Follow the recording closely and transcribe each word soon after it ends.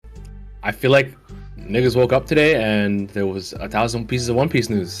I feel like niggas woke up today and there was 1,000 pieces of One Piece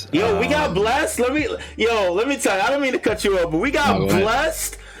news. Yo, we got blessed. Let me tell you. I don't mean to cut you off, but we got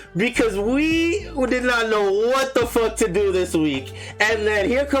blessed because we did not know what the fuck to do this week. And then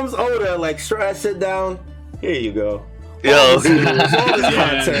here comes Oda, like, Strad, sit down. Here you go. All this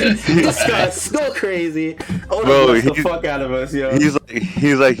content. Discuss. Go crazy. Oda blessed the fuck out of us, yo.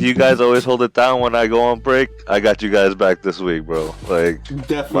 He's like, you guys always hold it down when I go on break. I got you guys back this week, bro. Like,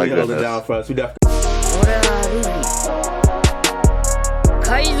 definitely held it down for us. We definitely.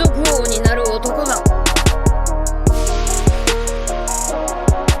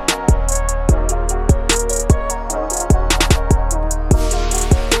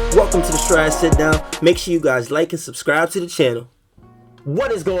 Welcome to the Stride Sit Down. Make sure you guys like and subscribe to the channel.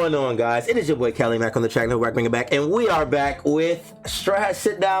 What is going on, guys? It is your boy Kelly Mac on the track. No rock, bring it back, and we are back with Stride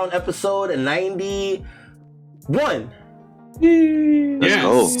Sit Down episode 91.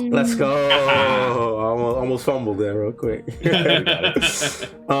 Let's go. I almost fumbled there real quick.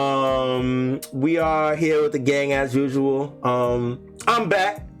 We are here with the gang as usual. I'm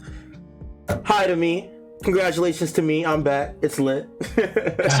back. Hi to me. Congratulations to me. I'm back. It's lit. The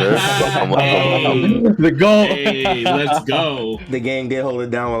goal. Hey, let's go. The gang did hold it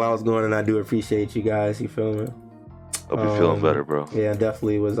down while I was going, and I do appreciate you guys. You feel me? Hope you're feeling better, bro. Yeah,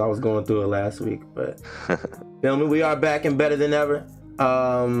 definitely was. I was going through it last week, but feel me? We are back and better than ever.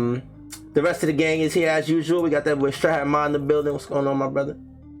 The rest of the gang is here as usual. We got that boy Stratman in the building. What's going on, my brother?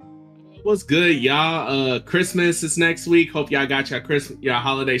 What's good, y'all? Christmas is next week. Hope y'all got your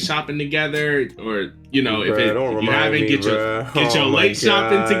holiday shopping together, or if you haven't, get your late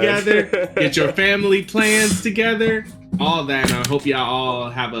shopping together, get your family plans together, all that. And I hope y'all all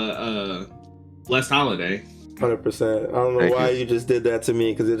have a blessed holiday. 100%. I don't know why you just did that to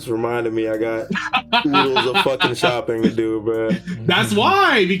me, because it just reminded me I got oodles of fucking shopping to do, bro. That's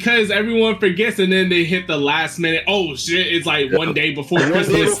why, because everyone forgets, and then they hit the last minute. Oh shit! It's like one day before Christmas.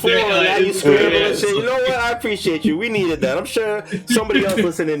 Now you scramble and shit. You know what? I appreciate you. We needed that. I'm sure somebody else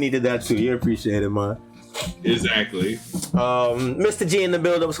listening needed that too. You appreciate it, man. Exactly. Mr. G in the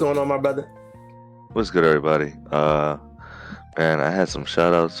building. What's going on, my brother? What's good, everybody? Man, I had some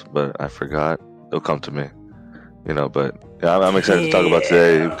shout outs, but I forgot. They'll come to me. But yeah, I'm excited to talk about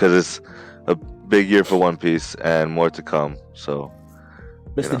today because it's a big year for One Piece and more to come. So,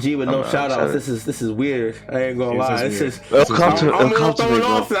 Mr. G with no shout outs. This is weird. I ain't gonna lie. It'll come to me. I'm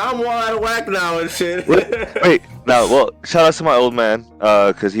all out of whack now and shit. Wait, now, shout out to my old man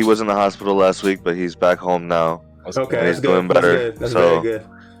because he was in the hospital last week, but he's back home now. Okay, and he's doing better. That's very good.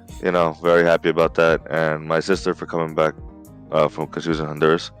 Very happy about that. And my sister for coming back because she was in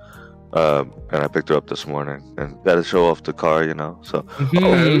Honduras. And I picked her up this morning and got to show off the car, so.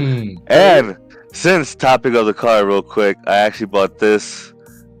 And since topic of the car real quick, I actually bought this.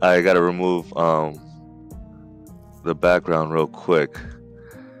 I got to remove the background real quick.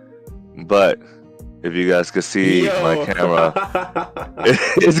 But if you guys could see my camera,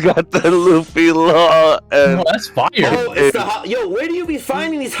 it's got the Luffy law. And that's fire. Where do you be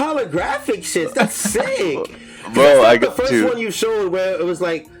finding these holographic shits? That's sick. Bro, I got the first one you showed where it was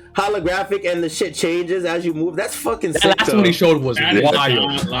like holographic and the shit changes as you move. That's fucking sick. Last one he showed was wild.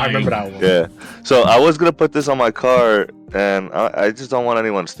 I remember that one. Yeah. So I was gonna put this on my car, and I just don't want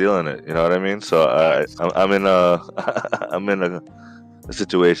anyone stealing it. You know what I mean? So I'm in a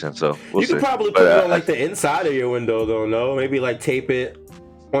situation. So we'll see. You could probably put it on like the inside of your window, though. No, maybe like tape it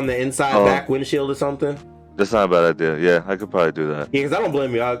on the inside back windshield or something. That's not a bad idea. Yeah, I could probably do that. Yeah, because I don't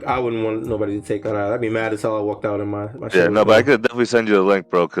blame you. I wouldn't want nobody to take that out. I'd be mad as hell I walked out in my Yeah, no, but I could definitely send you a link,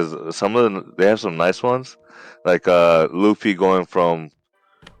 bro, because some of them, they have some nice ones. Like Luffy going from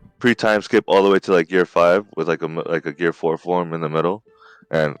pre-time skip all the way to like gear 5 with like a gear 4 form in the middle.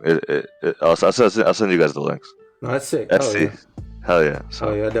 And I'll send you guys the links. No, that's sick. Hell yeah. So.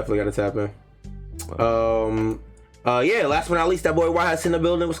 Oh yeah, I definitely got to tap in. Last but not least, that boy Wahas in the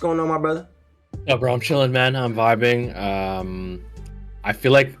building. What's going on, my brother? Yeah, bro, I'm chilling, man. I'm vibing. I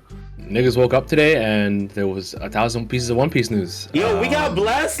feel like niggas woke up today and there was 1,000 pieces of One Piece news. Yo, we got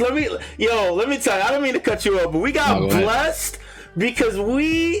blessed. Let me tell you. I don't mean to cut you off, but we got blessed because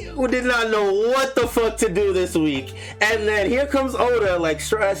we did not know what the fuck to do this week. And then here comes Oda, like,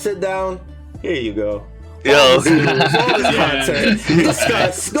 Strad, sit down. Here you go. All this content.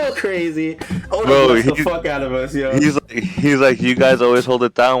 Discuss. Go crazy. Oda blessed the fuck out of us, yo. He's like, you guys always hold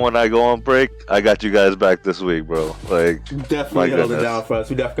it down when I go on break. I got you guys back this week, bro. Like, definitely held it down for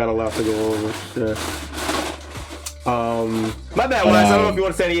us. We definitely got a lot to go over. My bad, Wes. I don't know if you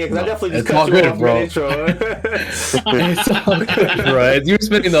want to say anything because I definitely just cut you off bro. Intro. It's all good, bro. You were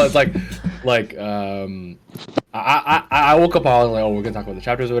spinning though. It's like I woke up. I was like, oh, we're gonna talk about the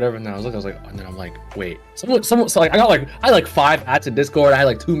chapters or whatever. And then I was like, and then I'm like, wait, someone. So like, I had like 5 ads in Discord. I had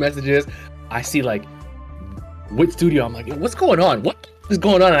like 2 messages. I see like, which studio? I'm like, what's going on? What is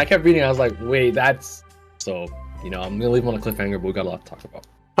going on? And I kept reading. I was like, wait, that's so. I'm gonna leave him on a cliffhanger, but we got a lot to talk about.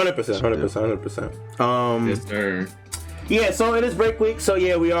 100%. Yes, sir. Yeah, so it is break week. So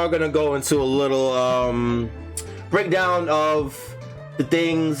yeah, we are gonna go into a little breakdown of the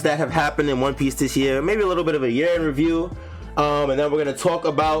things that have happened in One Piece this year. Maybe a little bit of a year in review. And then we're gonna talk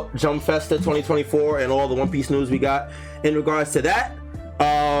about Jump Festa 2024 and all the One Piece news we got in regards to that.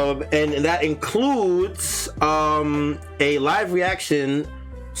 And that includes a live reaction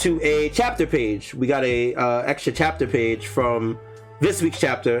to a chapter page. We got a extra chapter page from this week's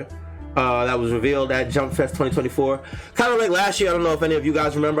chapter that was revealed at Jump Fest 2024. Kind of like last year. I don't know if any of you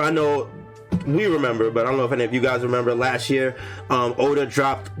guys remember. I know we remember, but I don't know if any of you guys remember last year. Oda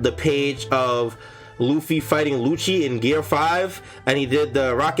dropped the page of Luffy fighting Lucci in Gear 5, and he did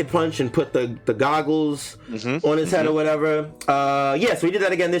the rocket punch and put the goggles on his head or whatever. So he did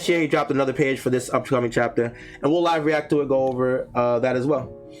that again this year. He dropped another page for this upcoming chapter, and we'll live react to it, go over that as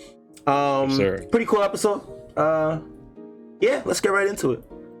well. Pretty cool episode. Yeah, let's get right into it.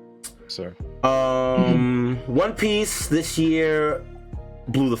 Sir. One Piece this year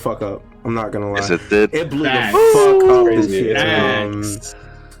blew the fuck up. I'm not gonna lie. Yes, it did. It blew the fuck up this year.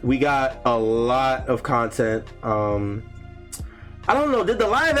 We got a lot of content. I don't know. Did the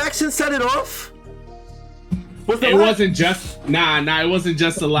live action set it off? It wasn't just it wasn't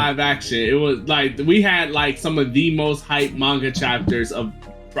just a live action. It was like we had like some of the most hyped manga chapters of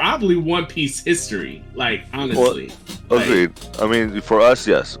probably One Piece history. Like honestly. Agreed. I mean, for us,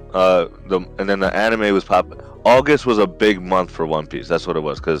 yes. And then the anime was popping. August was a big month for One Piece. That's what it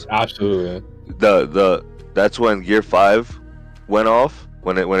was, because absolutely that's when Gear 5 went off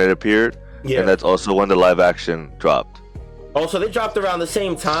when it appeared, and that's also when the live action dropped. Oh, so they dropped around the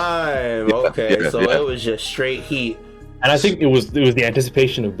same time. Yeah, okay, it was just straight heat. And I think it was the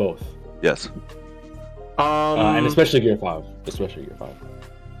anticipation of both. Yes. And especially Gear 5.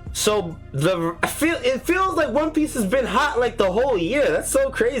 So it feels like One Piece has been hot like the whole year. That's so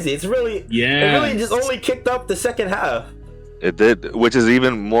crazy. It really just only kicked up the second half. It did, which is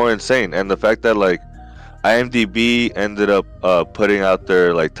even more insane. And the fact that like IMDb ended up putting out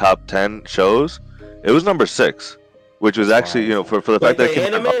their like top 10 shows, it was number 6, which was actually for the fact that it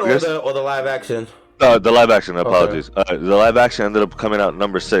came anime out or the live action. The live action. Apologies. Okay. The live action ended up coming out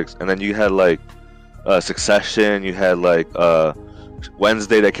number 6, and then you had like Succession. You had like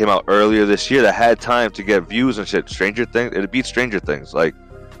Wednesday that came out earlier this year that had time to get views and shit. Stranger Things, it beat Stranger Things. Like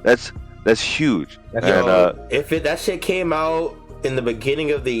that's huge. If that shit came out in the beginning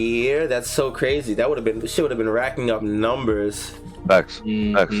of the year, that's so crazy. That would have been racking up numbers. Facts.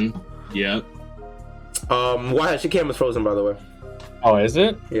 Yeah. Why has your camera's frozen, by the way? Oh, is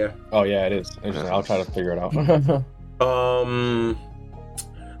it? Yeah. Oh yeah, it is. Interesting. I'll try to figure it out.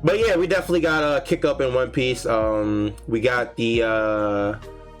 But yeah, we definitely got a kick up in One Piece. We got the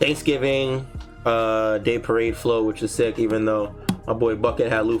Thanksgiving Day Parade flow, which is sick, even though my boy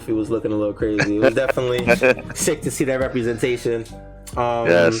Buckethead Luffy was looking a little crazy. It was definitely sick to see that representation.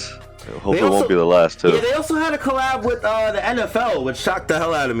 Yes. Hope it won't be the last too. Yeah, they also had a collab with the NFL, which shocked the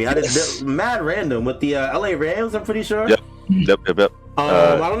hell out of me. Mad random with the LA Rams, I'm pretty sure. Yep.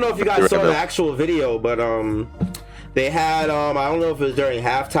 I don't know if you guys saw the actual video, but they had I don't know if it was during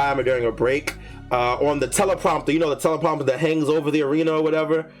halftime or during a break, on the teleprompter, the teleprompter that hangs over the arena or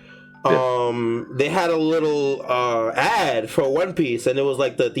whatever. They had a little ad for One Piece, and it was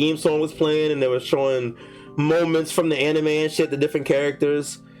like the theme song was playing, and they were showing moments from the anime and shit, the different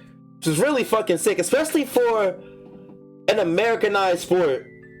characters, which is really fucking sick, especially for an Americanized sport.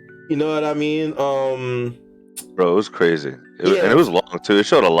 You know what I mean? Bro, it was crazy. And it was long too. It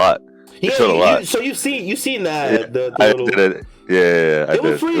showed a lot. So you've seen that? Yeah, I did it. Yeah, it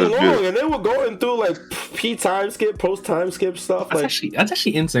was pretty long, and they were going through like post time skip stuff. That's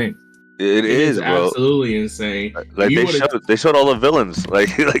actually insane. It is, bro. Absolutely insane. Like they showed all the villains. Like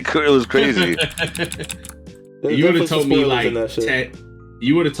it was crazy. You would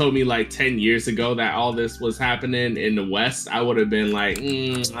have told me like 10 years ago that all this was happening in the West. I would have been like,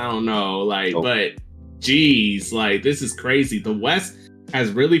 I don't know, but geez, like this is crazy. The West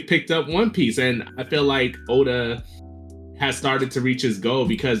has really picked up One Piece, and I feel like Oda has started to reach his goal,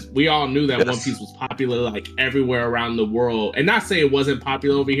 because we all knew that One Piece was popular like everywhere around the world. And not say it wasn't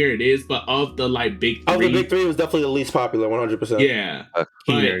popular over here, it is, but of the like big three. Of the big three, it was definitely the least popular, 100%. Yeah.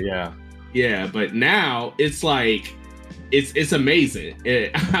 Yeah, but now it's like it's amazing.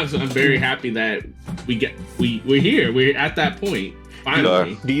 I'm very happy that we're here. We're at that point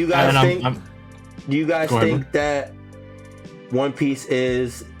finally. Do you guys think that One Piece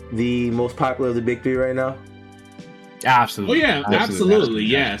is the most popular of the big three right now? Absolutely. Oh yeah, absolutely.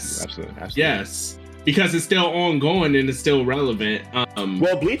 Yes. Absolutely. Yes. Because it's still ongoing and it's still relevant.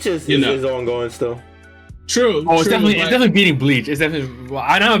 Well, Bleach is ongoing still. True. Oh, it's definitely beating Bleach. It's definitely. Well,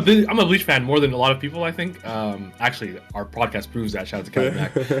 I'm a Bleach fan more than a lot of people, I think. Actually, our podcast proves that. Shout out to Kevin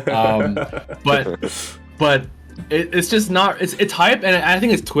Mack. But it's just not. It's hype, and I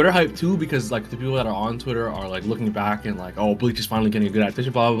think it's Twitter hype too, because like the people that are on Twitter are like looking back and like, oh, Bleach is finally getting a good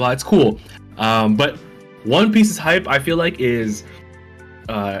adaptation. Blah blah blah. It's cool. But One Piece's hype, I feel like, is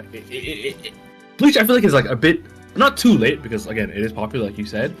Bleach. I feel like is like a bit not too late, because again, it is popular, like you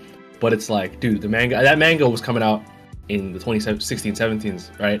said. But it's like, dude, that manga was coming out in the 2016,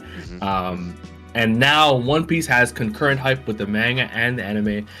 17s, right? Mm-hmm. And now One Piece has concurrent hype with the manga and the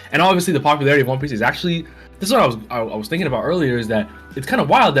anime. And obviously the popularity of One Piece is actually, this is what I was thinking about earlier, is that it's kind of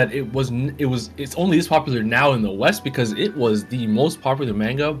wild that it's only this popular now in the West, because it was the most popular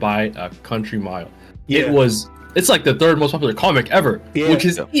manga by a country mile. Yeah. It's like the third most popular comic ever, which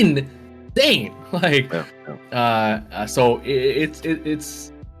is insane. Like, so it's.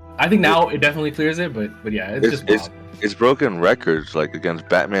 I think now it definitely clears it, but yeah, it's just wild. It's broken records like against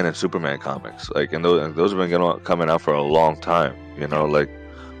Batman and Superman comics, like, and those have been coming out for a long time. You know, like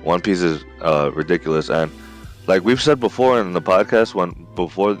One Piece is ridiculous, and like we've said before in the podcast,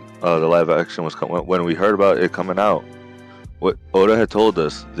 before the live action was when we heard about it coming out, what Oda had told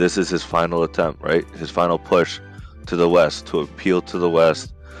us, this is his final attempt, right? His final push to the West, to appeal to the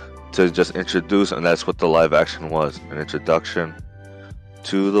West, to just introduce, and that's what the live action was, an introduction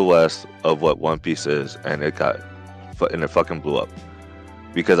to the West of what One Piece is, and it fucking blew up.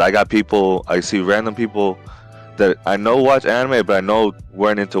 Because I see random people that I know watch anime, but I know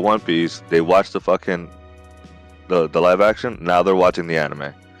weren't into One Piece. They watch the live action. Now they're watching the anime.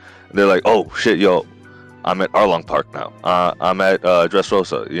 And they're like, oh shit, yo, I'm at Arlong Park now. I'm at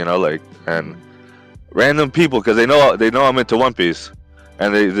Dressrosa, you know, like, and random people, because they know I'm into One Piece,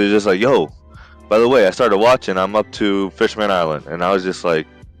 and they're just like, yo, by the way, I started watching, I'm up to Fishman Island, and I was just like,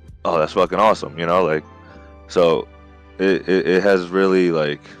 oh, that's fucking awesome, you know, like, so it has really,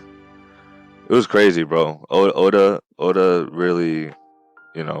 like, it was crazy, bro. Oda really,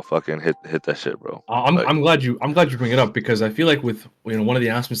 you know, fucking hit that shit, bro. I'm glad you bring it up, because I feel like with, you know, one of the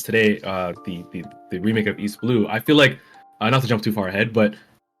announcements today, the remake of East Blue, I feel like, not to jump too far ahead, but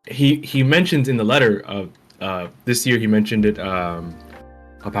he mentions in the letter of this year, he mentioned it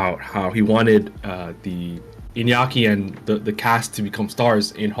about how he wanted the Iñaki and the cast to become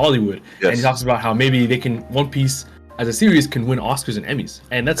stars in Hollywood. Yes. And he talks about how maybe One Piece as a series can win Oscars and Emmys,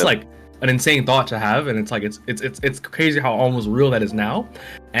 and that's like an insane thought to have. And it's like it's crazy how almost real that is now.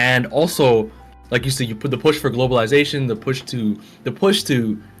 And also, like you said, you put the push for globalization, the push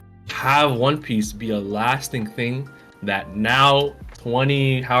to have One Piece be a lasting thing, that now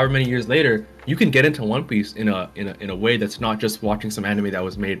 20 however many years later, you can get into One Piece in a way that's not just watching some anime that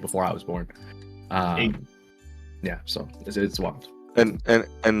was made before I was born. Yeah, so it's wild. And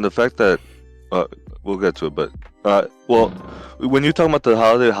the fact that we'll get to it, but well, when you talk about the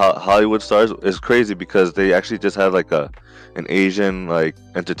Hollywood stars, it's crazy, because they actually just had like an Asian like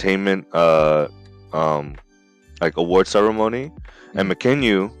entertainment like award ceremony, and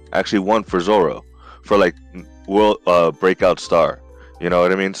McKinney actually won for Zorro for like world breakout star. You know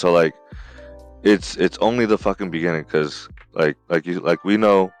what I mean? So like, it's only the fucking beginning, because like we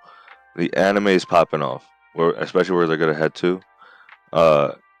know the anime is popping off, especially where they're gonna head to.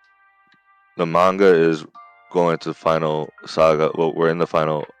 The manga is going to final saga. Well, we're in the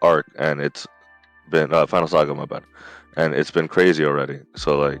final arc, and it's been final saga, my bad, and it's been crazy already.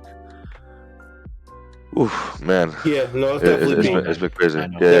 So like, oof, man. Yeah, no, it's definitely peak. It's been crazy. Yeah,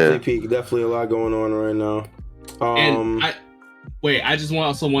 definitely peak. Definitely a lot going on right now. And I just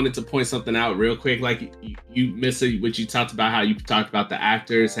also wanted to point something out real quick. Like you missed what you talked about, how you talked about the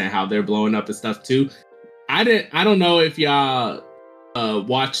actors and how they're blowing up and stuff too. I don't know if y'all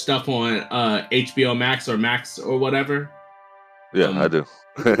watch stuff on HBO Max or whatever. Yeah, I do.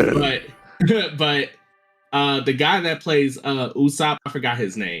 but the guy that plays Usopp, I forgot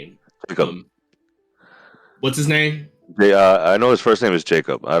his name. What's his name? I know his first name is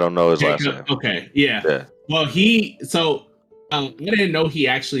Jacob. I don't know his last name. Okay, yeah. Well, I didn't know he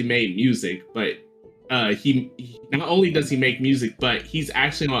actually made music, but he not only does he make music, but he's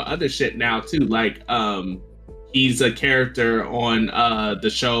actually on other shit now too. Like he's a character on the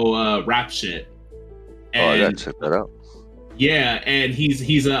show Rap Shit. And, I gotta check that out. Yeah, and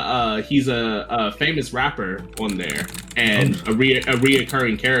he's a famous rapper on there, and a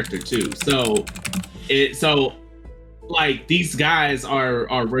reoccurring character too. So like these guys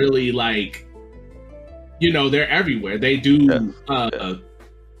are really like, you know, they're everywhere. They do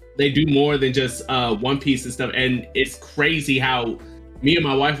they do more than just One Piece and stuff. And it's crazy how me and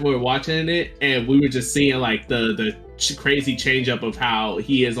my wife were watching it, and we were just seeing like the crazy change up of how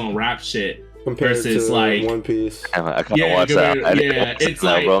he is on rap shit compared versus to like One Piece. I kind of watch that. It's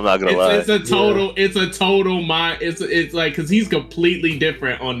like, bro, I'm not gonna lie. It's a total mind. It's like, because he's completely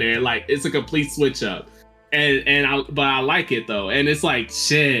different on there. Like, it's a complete switch up. But I like it though. And it's like,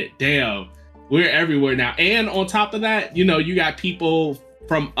 shit, damn, we're everywhere now. And on top of that, you know, you got people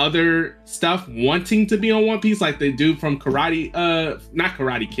from other stuff wanting to be on One Piece, like they do from not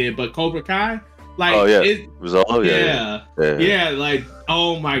Karate Kid, but Cobra Kai. Like, yeah, like,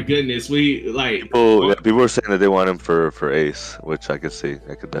 oh my goodness, we like people were saying that they want him for Ace, which I could see.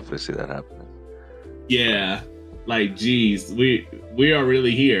 I could definitely see that happening. Yeah, like, geez, we are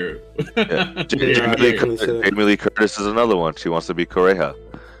really here. Yeah. Jamie Lee Curtis is another one. She wants to be Correja.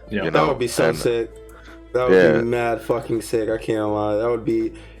 Yeah, that would be so sick. That would be mad fucking sick. I can't lie. That would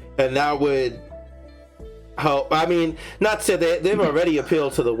be, and that would help. I mean, not to say they've already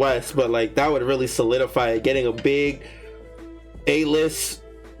appealed to the West, but like that would really solidify it. Getting a big A-list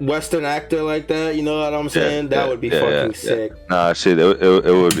Western actor like that, you know what I'm saying? That would be fucking sick. Nah, shit, it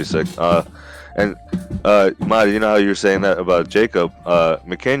would be sick. And Madi, you know how you were saying that about Jacob?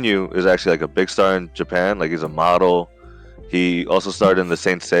 McKenyu is actually like a big star in Japan. Like, he's a model. He also starred in the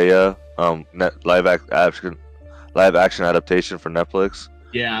Saint Seiya live action adaptation for Netflix.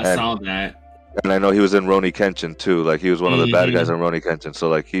 Yeah, I saw that. And I know he was in Rurouni Kenshin too. Like, he was one of the bad guys in Rurouni Kenshin. So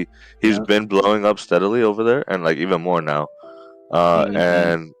like he's been blowing up steadily over there, and like even more now.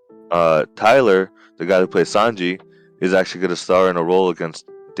 And Tyler, the guy who plays Sanji, is actually going to star in a role against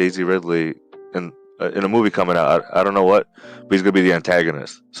Daisy Ridley in a movie coming out. I don't know what, but he's going to be the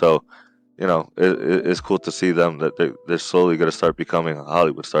antagonist. So, you know, it's cool to see them that they're slowly going to start becoming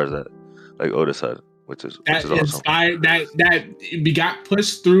Hollywood stars, that like Otis said, which is awesome. That got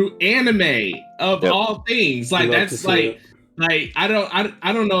pushed through anime of all things. Like, that's like I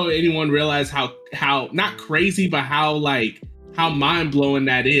don't know if anyone realize how not crazy, but how mind blowing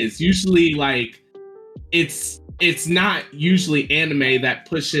that is. Usually, like, it's not usually anime that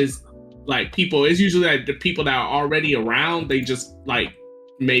pushes like people. It's usually like the people that are already around. They just like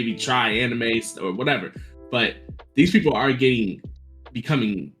maybe try anime or whatever. But these people are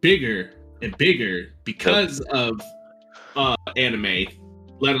becoming bigger and bigger because of anime,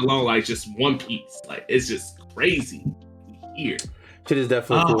 let alone like just One Piece. Like, it's just crazy here. Shit is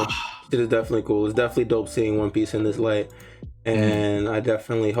definitely cool. Shit is definitely cool. It's definitely dope seeing One Piece in this light, and I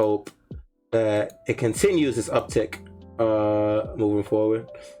definitely hope that it continues this uptick moving forward.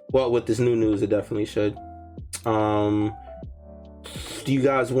 Well, with this new news, it definitely should. Do you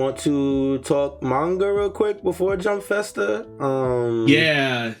guys want to talk manga real quick before Jump Festa?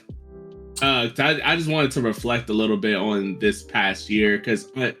 Yeah. I just wanted to reflect a little bit on this past year,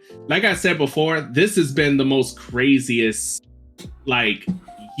 because like I said before, this has been the most craziest like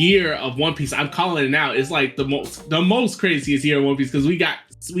year of One Piece. I'm calling it now. It's like the most craziest year of One Piece, because we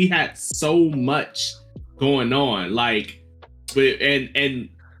had so much going on. Like, and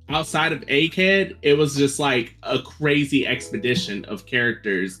outside of Egghead, it was just like a crazy expedition of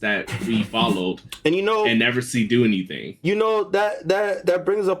characters that we followed, and never see do anything. You know, that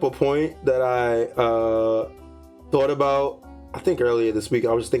brings up a point that I thought about. I think earlier this week.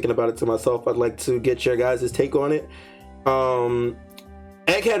 I was thinking about it to myself. I'd like to get your guys' take on it.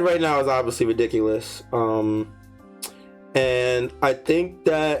 Egghead right now is obviously ridiculous, and I think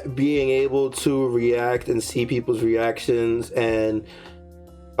that being able to react and see people's reactions and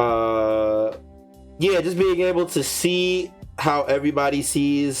just being able to see how everybody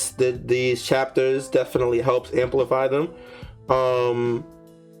sees these chapters definitely helps amplify them.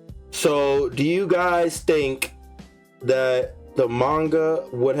 So do you guys think that the manga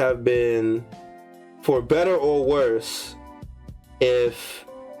would have been, for better or worse, if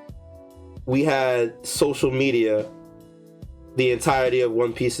we had social media the entirety of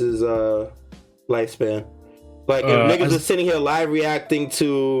One Piece's lifespan? Like, if niggas was sitting here live reacting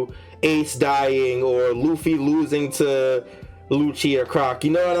to Ace dying or Luffy losing to Lucci or Croc,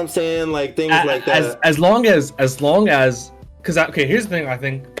 you know what I'm saying? Like, things like that. As long as, because here's the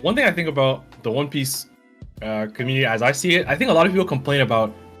thing. One thing I think about the One Piece community as I see it, I think a lot of people complain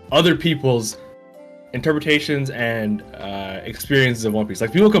about other people's interpretations and experiences of One Piece.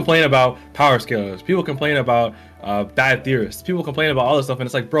 Like, people complain about power scalers, people complain about bad theorists, people complain about all this stuff, and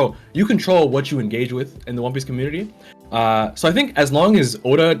it's like, bro, you control what you engage with in the One Piece community. So I think as long as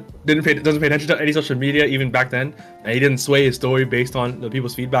Oda doesn't pay attention to any social media even back then, and he didn't sway his story based on the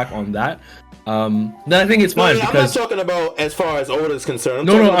people's feedback on that, then I think it's fine. I'm not talking about as far as Oda's concerned.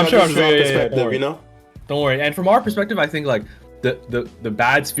 I'm sure. Perspective, you know. Don't worry. And from our perspective, I think like the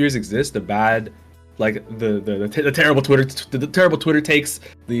bad spheres exist. The bad, like the terrible Twitter takes,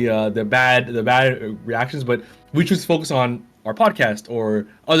 the bad reactions. But we choose to focus on our podcast or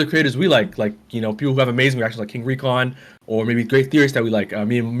other creators we like people who have amazing reactions like King Recon or maybe great theorists that we like.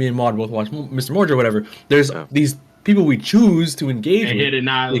 Me and Maud both watch Mr. Morge or whatever. There's these people we choose to engage with. Hidden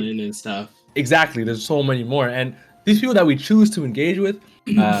Island and stuff. Exactly. There's so many more, and these people that we choose to engage with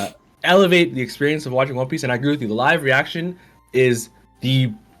elevate the experience of watching One Piece. And I agree with you. The live reaction is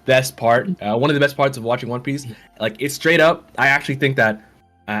the best part. One of the best parts of watching One Piece. Like, it's straight up. I actually think that,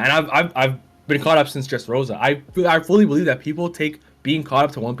 and I've been caught up since Dressrosa. I fully believe that people take being caught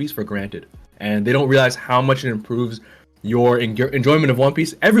up to One Piece for granted, and they don't realize how much it improves your enjoyment of One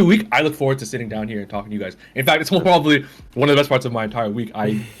Piece. Every week, I look forward to sitting down here and talking to you guys. In fact, it's probably one of the best parts of my entire week.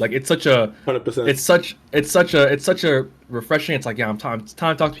 It's such a 100%. It's such a refreshing. It's like, yeah, it's time to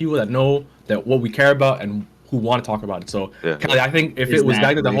talk to people that know that what we care about and who want to talk about it. So Kelly, I think if it was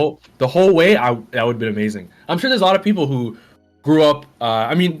back there the whole way, that would have been amazing. I'm sure there's a lot of people who grew up.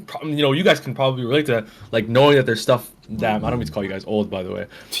 I mean, you guys can probably relate to like knowing that there's stuff. Damn, I don't mean to call you guys old, by the way.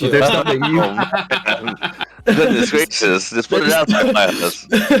 But there's stuff that you. Goodness gracious, just put it out there.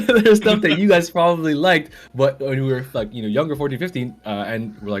 There's stuff that you guys probably liked, but when we were like younger, 14, 15,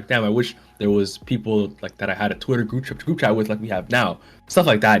 and we're like, damn, I wish there was people like that I had a Twitter group chat with like we have now, stuff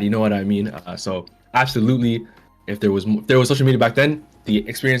like that. You know what I mean? So absolutely, if there was social media back then, the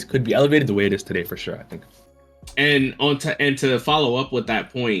experience could be elevated the way it is today for sure. I think. And to follow up with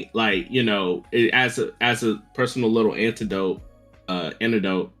that point, like as a personal little antidote,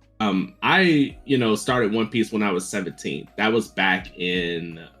 I started One Piece when I was 17. That was back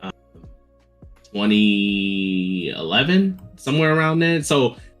in 2011, somewhere around then.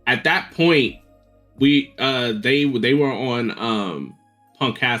 So at that point, they were on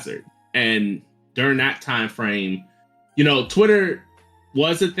Punk Hazard, and during that time frame, Twitter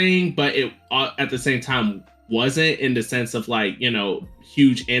was a thing, but it at the same time wasn't, in the sense of like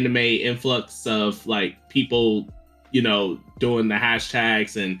huge anime influx of like people doing the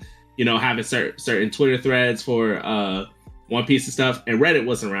hashtags and having certain Twitter threads for One Piece and stuff, and Reddit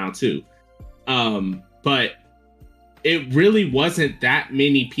wasn't around too, but it really wasn't that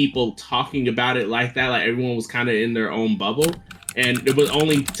many people talking about it like that. Like, everyone was kind of in their own bubble, and it was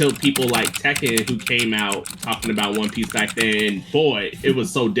only till people like Tekken who came out talking about One Piece back then. Boy, it was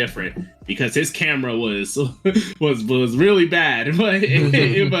so different because his camera was really bad, but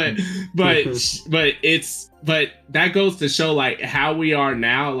that goes to show like how we are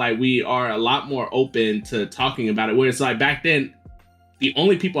now. Like, we are a lot more open to talking about it, where it's like back then the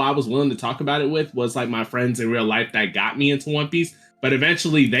only people I was willing to talk about it with was like my friends in real life that got me into One Piece, but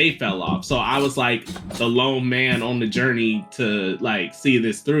eventually they fell off. So I was like the lone man on the journey to like see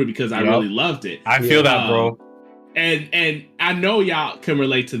this through because I really loved it. I feel that, bro. And I know y'all can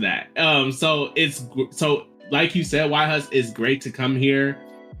relate to that. So like you said, Whitehus, it's great to come here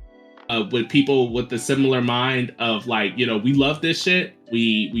with people with the similar mind of like, we love this shit,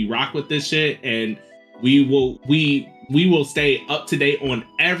 we rock with this shit, and we will stay up to date on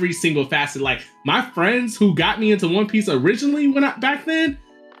every single facet. Like, my friends who got me into One Piece originally back then,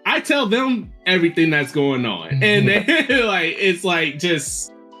 I tell them everything that's going on, and they, like, it's like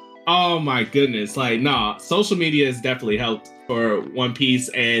just, oh my goodness, like, nah, social media has definitely helped for One Piece,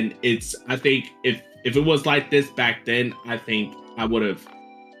 and I think if it was like this back then, I think I would have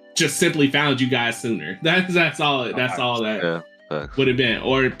just simply found you guys sooner. That's all that would have been,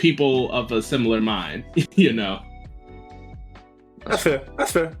 or people of a similar mind, That's fair.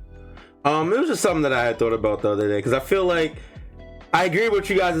 It was just something that I had thought about the other day, because I feel like I agree with what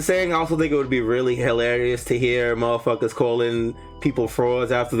you guys are saying. I also think it would be really hilarious to hear motherfuckers calling people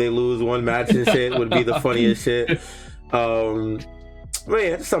frauds after they lose one match and shit. Would be the funniest shit. But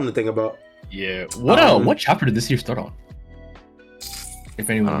yeah, just something to think about. Yeah. What chapter did this year start on? If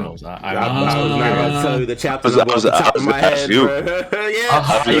anyone knows, I was not about to tell you the chapter number off the top of my head, bro.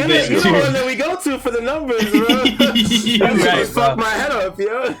 Yeah, you're the one that we go to for the numbers, bro. Right, fuck my head up,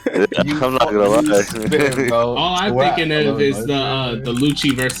 yo. I'm not gonna lie. All I'm thinking of is the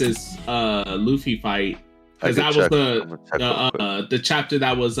Lucci versus Luffy fight, because that was the chapter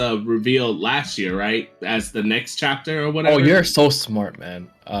that was revealed last year, right? As the next chapter or whatever. Oh, you're so smart,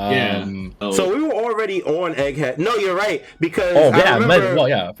 man. So we were already on Egghead. No, you're right, because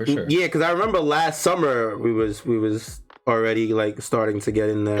for sure. Yeah, because I remember last summer we was already like starting to get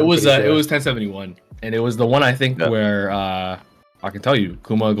in there. It was 1071, and it was the one I think where I can tell you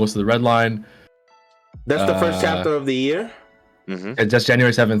Kuma goes to the red line. That's the first chapter of the year. Mm-hmm. That's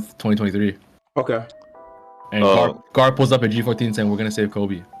January 7th, 2023. Okay. And Gar pulls up at G14 saying, "We're gonna save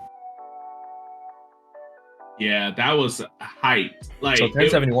Kobe." Yeah, that was hype. Like so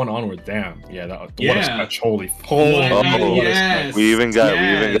 1071 onward, damn. Yeah, what a stretch. Holy fuck. Yes. We even got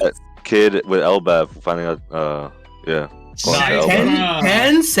Kid with Elbaf finding out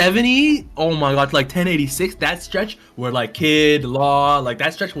 1070. Oh my god, like 1086. That stretch where like Kid Law, like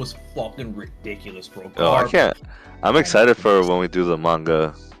that stretch was fucking ridiculous, bro. I'm excited for when we do the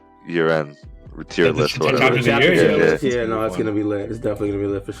manga year-end tier list. Yeah, no, it's gonna be lit. It's definitely gonna be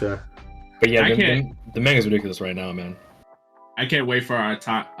lit for sure. But yeah, the manga's ridiculous right now, man. I can't wait for our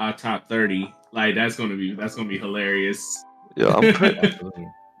top 30. Like that's gonna be hilarious. Yeah,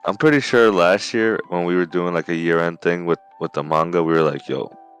 I'm pretty sure last year when we were doing like a year-end thing with the manga, we were like,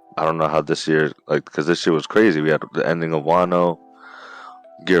 yo, I don't know how this year, like, because this year was crazy. We had the ending of Wano,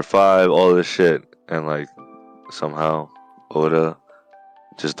 Gear 5, all this shit, and like somehow Oda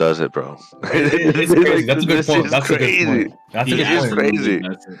just does it, bro. It's crazy. That's a good point. That's crazy. That's crazy.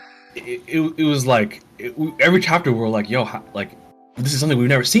 It was like every chapter we're like, yo, like this is something we've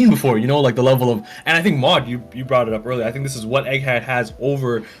never seen before, you know, like the level of, and I think Maud, you brought it up earlier. I think this is what Egghead has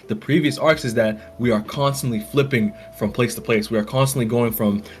over the previous arcs, is that we are constantly flipping from place to place. We are constantly going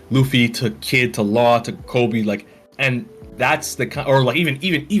from Luffy to Kid to Law to Kobe, like, and that's the kind, or like even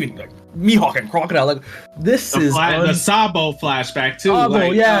like Mihawk and Crocodile, like this the Sabo flashback too. Sabo,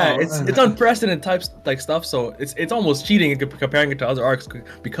 like, yeah, it's unprecedented types like stuff. So it's almost cheating comparing it to other arcs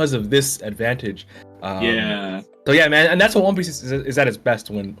because of this advantage. So yeah, man, and that's what One Piece is at its best,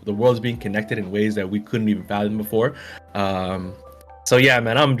 when the world's being connected in ways that we couldn't even fathom before. So yeah,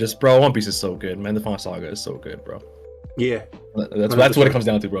 man, One Piece is so good, man. The Final Saga is so good, bro. Yeah, that's what it comes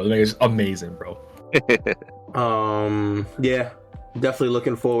down to, bro. The manga is amazing, bro. Yeah, definitely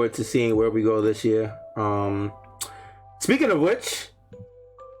looking forward to seeing where we go this year. Speaking of which,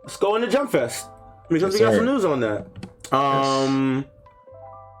 let's go into Jump Fest because we got some news on that.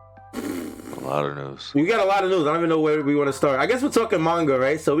 A lot of news. We got a lot of news. I don't even know where we want to start. I guess we're talking manga,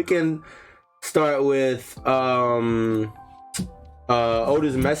 right? So we can start with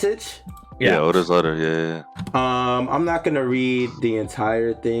Oda's message. Yeah, Oda's letter. Yeah. I'm not gonna read the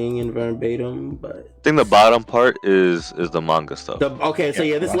entire thing in verbatim, but I think the bottom part is the manga stuff.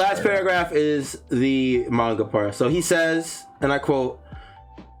 This last paragraph is the manga part. So he says, and I quote,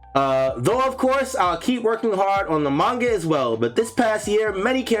 though of course I'll keep working hard on the manga as well, but this past year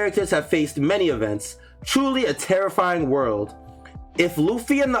many characters have faced many events. Truly a terrifying world. If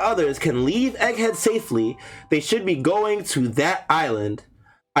Luffy and the others can leave Egghead safely, they should be going to that island.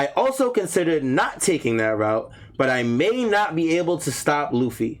 I also considered not taking that route, but I may not be able to stop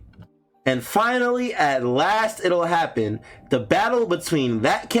Luffy. And finally, at last it'll happen. The battle between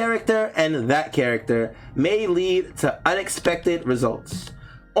that character and that character may lead to unexpected results.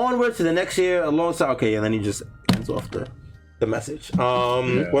 Onward to the next year alongside... Okay, and then he just ends off the message. What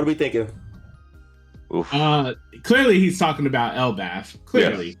are we thinking? Clearly he's talking about Elbaf.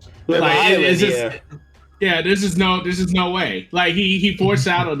 Clearly. Yeah. Like, it's just... Yeah, there's just no way. Like he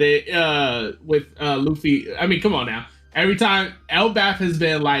foreshadowed it with Luffy. I mean, come on now. Every time Elbaf has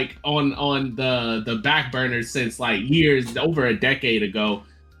been like on the back burner since like years, over a decade ago.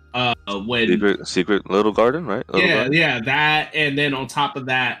 When secret little garden, right? Yeah, that, and then on top of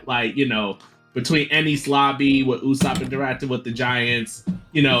that, like, you know, between Ennis Lobby, with Usopp interacting with the Giants,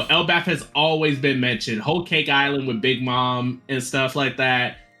 you know, Elbaf has always been mentioned. Whole Cake Island with Big Mom and stuff like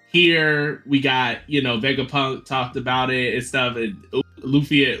that. Here we got, you know, Vegapunk talked about it and stuff, and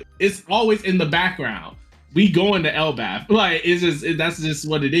Luffy, it's always in the background. We going to Elbaf, like that's just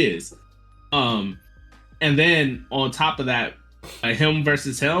what it is. And then on top of that, him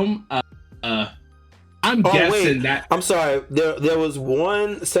versus him. I'm guessing that. I'm sorry. There was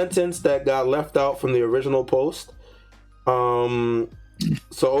one sentence that got left out from the original post. So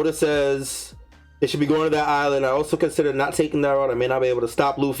Oda says, they should be going to that island. I also consider not taking that route. I may not be able to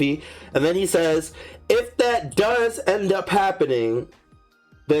stop Luffy. And then he says, if that does end up happening,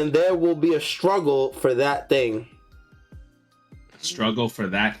 then there will be a struggle for that thing. Struggle for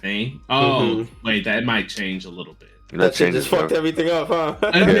that thing? Oh, wait, that might change a little bit. That shit just fucked everything up, huh?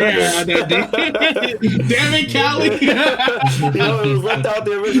 Damn it, Callie! You know, it was left out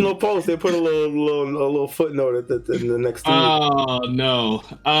the original post. They put a little footnote in the next. Oh no!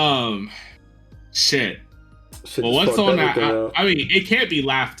 Shit. Well, what's on that? I mean, it can't be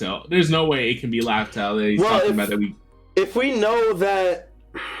laughed out. There's no way it can be laughed out. That he's talking about that. If we know that,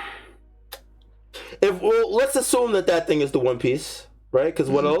 let's assume that thing is the One Piece, right? Because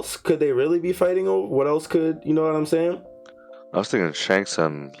what else could they really be fighting over? What else could, you know what I'm saying? I was thinking Shanks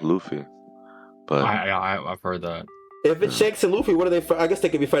and Luffy, but I've heard that. If it's Shanks and Luffy, what are they? I guess they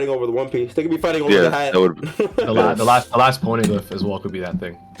could be fighting over the One Piece. They could be fighting over the hat. That would the last poneglyph as well could be that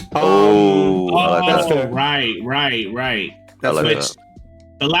thing. Right. That's which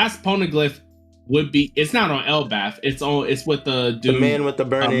the last poneglyph would be. It's not on Elbaf. It's with the dude, the man with the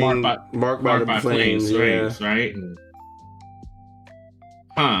burning marked by the flames, right?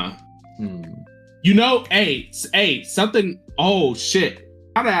 Huh. You know, hey, something. Oh shit!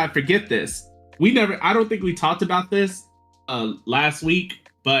 How did I forget this? I don't think we talked about this last week,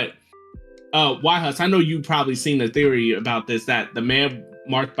 but Whitehouse, I know you've probably seen the theory about this, that the man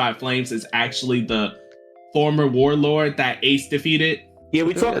marked by flames is actually the former warlord that Ace defeated. Yeah,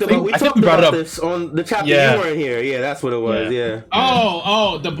 we talked about this on the chapter you weren't here. Yeah, that's what it was. Yeah.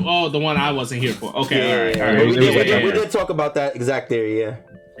 The one I wasn't here for. Okay, all right. We did talk about that exact theory. Yeah.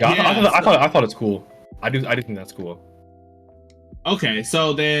 I thought it's cool. I do think that's cool. Okay,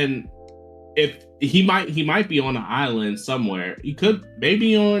 so then if he might be on an island somewhere. He could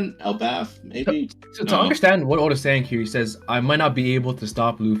maybe on Elbaf, maybe. To understand what Oda's saying here, he says, I might not be able to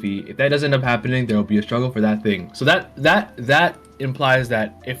stop Luffy. If that doesn't end up happening, there will be a struggle for that thing. So that implies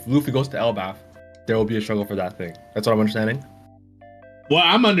that if Luffy goes to Elbaf, there will be a struggle for that thing. That's what I'm understanding. What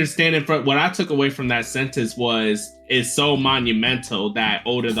I'm understanding from what I took away from that sentence was it's so monumental that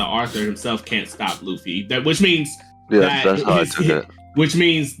Oda the author himself can't stop Luffy. Which means that's how I took it. Which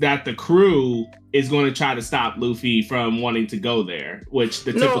means that the crew is going to try to stop Luffy from wanting to go there, which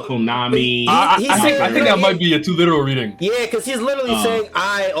the typical Nami. I think that might be a too literal reading. Yeah, because he's literally saying,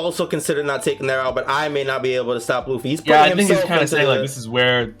 I also consider not taking their out, but I may not be able to stop Luffy. I think he's kind of saying, like, this is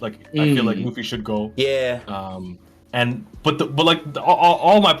where, like, I feel like Luffy should go. Yeah. But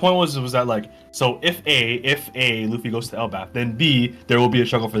all my point was that, like, so if Luffy goes to Elbaf, then B, there will be a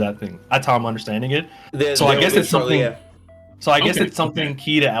struggle for that thing. That's how I'm understing it. I guess it's something. Yeah. So I guess it's something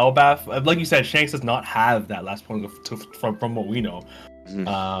key to Elbaf. Like you said, Shanks does not have that last point from what we know.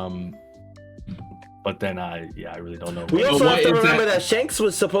 But then I really don't know. We also have to remember that Shanks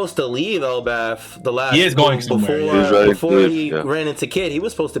was supposed to leave Elbaf the last. He is going somewhere before he ran into Kid. He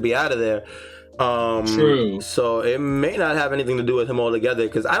was supposed to be out of there. True. So it may not have anything to do with him altogether,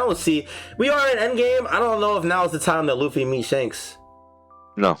 because I don't see. We are in Endgame. I don't know if now is the time that Luffy meets Shanks.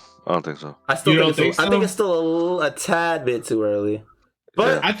 No, I don't think so. I think it's still a tad bit too early.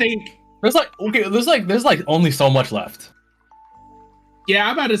 But I think there's only so much left. Yeah,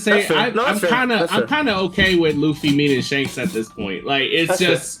 I'm about to say I'm kind of okay with Luffy meeting Shanks at this point. Like, it's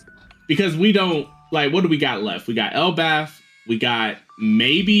just because we don't, like, what do we got left? We got Elbaf. We got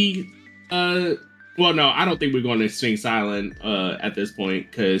maybe well, no, I don't think we're going to Sphinx Island at this point,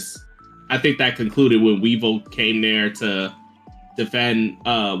 because I think that concluded when Weevil came there to defend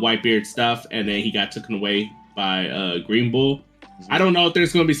Whitebeard's stuff, and then he got taken away by Green Bull. I don't know if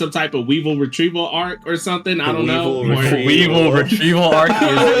there's going to be some type of Weevil retrieval arc or something. I don't know. Weevil retrieval arc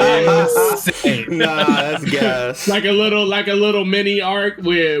is insane. Nah, that's gas. like a little mini arc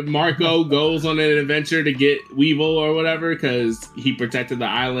where Marco goes on an adventure to get Weevil or whatever because he protected the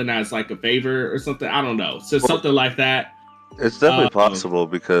island as like a favor or something. I don't know. So something like that. It's definitely possible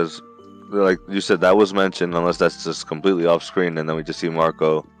because, like you said, that was mentioned, unless that's just completely off screen, and then we just see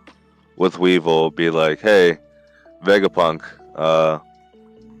Marco with Weevil be like, "Hey, Vegapunk,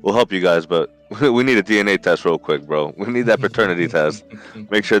 we'll help you guys, but we need a DNA test real quick, bro. We need that paternity test.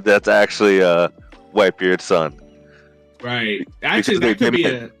 Make sure that's actually Whitebeard's son." Right. Actually, that could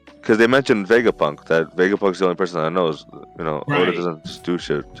be because they mentioned Vegapunk. That Vegapunk's the only person that knows. You know, right. Oda doesn't just do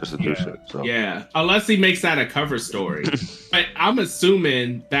shit just to do shit. So yeah, unless he makes that a cover story. But I'm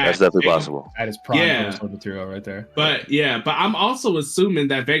assuming that that's definitely possible. That is prime material right there. But I'm also assuming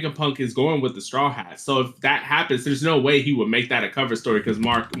that Vegapunk is going with the Straw Hats. So if that happens, there's no way he would make that a cover story because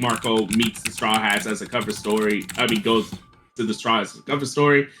Marco meets the Straw Hats as a cover story. I mean, goes to the Straw Hats as a cover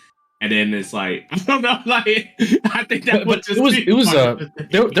story. And then it's like, I don't know, like, I think that would just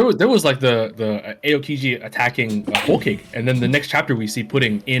there was like the Aokiji attacking Whole Cake, and then the next chapter we see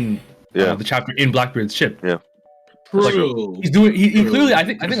Pudding in the chapter in Blackbeard's ship. Yeah, true. Like, he's doing. He clearly, I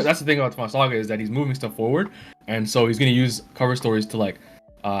think that's the thing about Tomorrow Saga is that he's moving stuff forward, and so he's gonna use cover stories to like,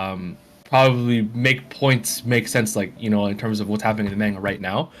 probably make points make sense, like, you know, in terms of what's happening in the manga right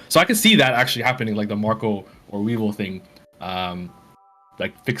now. So I can see that actually happening, like the Marco or Weevil thing.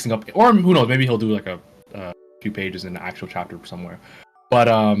 Like fixing up, or who knows, maybe he'll do like a few pages in the actual chapter somewhere. But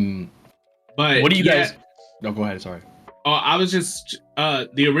what do you guys? No, go ahead. Sorry. Oh, I was just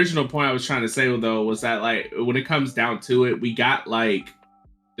the original point I was trying to say though was that, like, when it comes down to it, we got like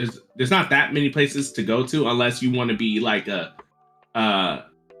there's not that many places to go to unless you want to be like a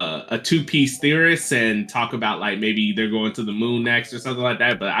two-piece theorist and talk about like maybe they're going to the moon next or something like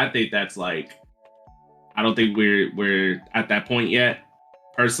that. But I think that's like, I don't think we're at that point yet,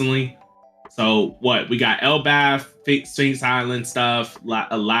 personally. So what we got? Elbath, Sphinx Island stuff,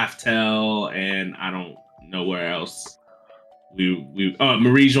 Laftel, and I don't know where else. We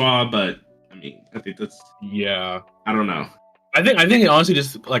Marie-Joie, but I mean I think that's I don't know. I think honestly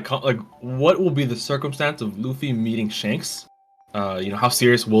just like what will be the circumstance of Luffy meeting Shanks? How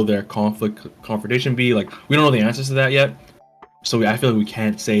serious will their confrontation be? Like we don't know the answers to that yet. So I feel like we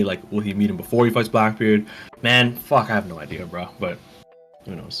can't say like will he meet him before he fights Blackbeard? Man, fuck, I have no idea, bro. But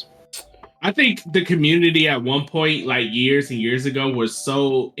who knows? I think the community at one point, like years and years ago, was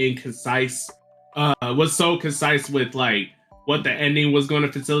so inconcise. Was so concise with like what the ending was going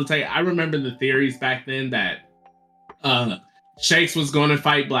to facilitate. I remember the theories back then that Shanks was going to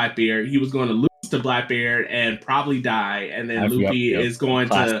fight Blackbeard. He was going to lose to Blackbeard and probably die, and then Luffy is going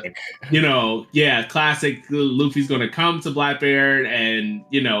classic. To, classic. Luffy's going to come to Blackbeard and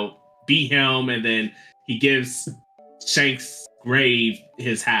beat him, and then he gives Shanks' grave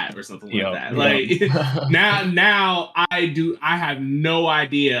his hat or something like that. Like now I have no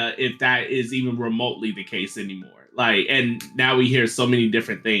idea if that is even remotely the case anymore. Like, and now we hear so many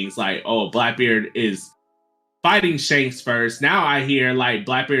different things like, oh, Blackbeard is fighting Shanks first. Now I hear like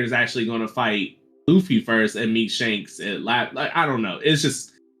Blackbeard is actually going to fight Luffy first and meet Shanks at like I don't know. It's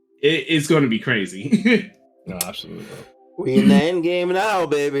just it's going to be crazy. No, absolutely. We in the end game now,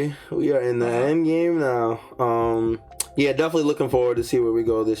 baby. We are in the end game now. Yeah, definitely looking forward to see where we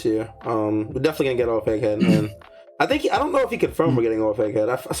go this year. We're definitely gonna get off Egghead, man. I don't know if he confirmed we're getting off Egghead.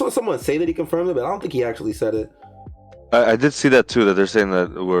 I saw someone say that he confirmed it, but I don't think he actually said it. I did see that too. That they're saying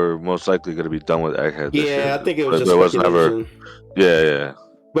that we're most likely going to be done with Egghead. This year. I think it was just speculation. Yeah.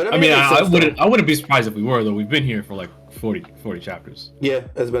 But I mean, I wouldn't be surprised if we were though. We've been here for like 40 chapters. Yeah,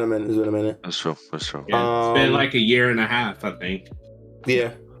 it's been a minute. That's true. Yeah, it's been like a year and a half, I think.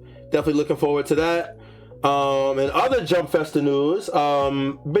 Yeah, definitely looking forward to that. And other Jump Festa news,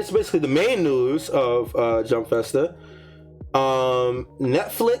 basically the main news of Jump Festa,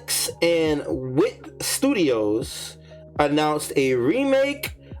 Netflix and Wit Studios announced a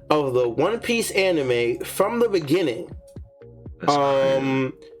remake of the One Piece anime from the beginning.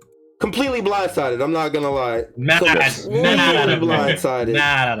 Completely blindsided, I'm not gonna lie. Blindsided.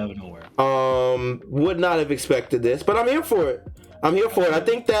 Out of nowhere. Would not have expected this, but I'm here for it. I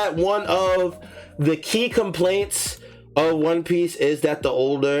think that one of the key complaints of One Piece is that the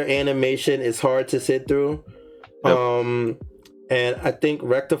older animation is hard to sit through. Yep. And I think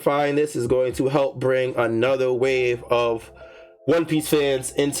rectifying this is going to help bring another wave of One Piece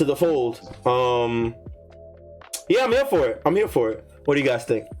fans into the fold. Yeah, I'm here for it. What do you guys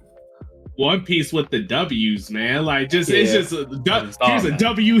think? One Piece with the W's, man. Like, it's just here's a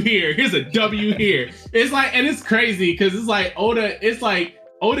W here, here's a W here. It's like, and it's crazy because it's like Oda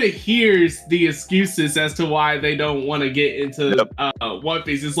hears the excuses as to why they don't want to get into One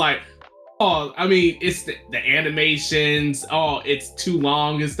Piece. It's like, oh, I mean, it's the animations. Oh, it's too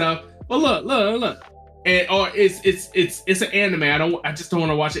long and stuff. But look, and it's an anime. I just don't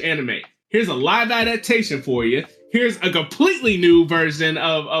want to watch an anime. Here's a live adaptation for you. Here's a completely new version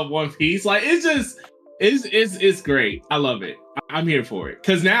of One Piece. Like, it's great. I love it. I'm here for it.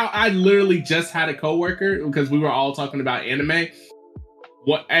 Because now I literally just had a coworker because we were all talking about anime.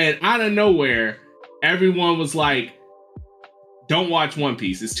 And out of nowhere, everyone was like, "Don't watch One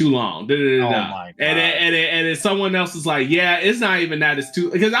Piece. It's too long." Oh my God. And then someone else was like, "Yeah, it's not even that. It's too."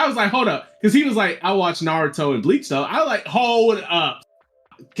 Because I was like, "Hold up," because he was like, "I watch Naruto and Bleach though." I was like, "Hold up,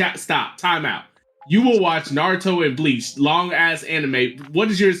 stop, time out. You will watch Naruto and Bleach, long ass anime. What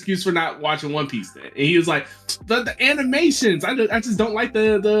is your excuse for not watching One Piece then?" And he was like, "The animations. I just don't like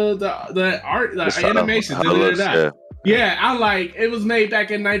the art, the animations." Yeah, I'm like, it was made back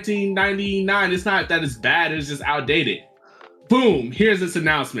in 1999. It's not that it's bad. It's just outdated. Boom. Here's this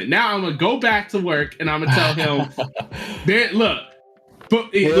announcement. Now I'm going to go back to work and I'm going to tell him, look,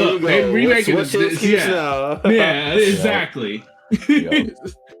 they're remaking this. Yeah, exactly.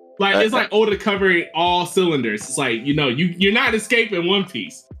 Like, it's like Oda covering all cylinders. It's like, you're not escaping One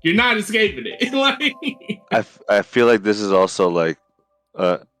Piece. You're not escaping it. Like, I feel like this is also like,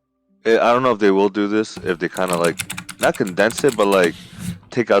 I don't know if they will do this, if they kind of like, not condense it, but like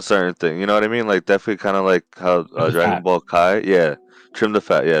take out certain things. You know what I mean? Like definitely kind of like how Dragon Ball Kai, trim the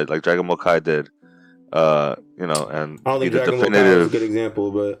fat, like Dragon Ball Kai did. And I don't think Dragon Ball Kai is a good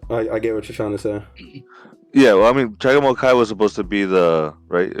example, but I get what you're trying to say. Yeah, well, I mean, Dragon Ball Kai was supposed to be the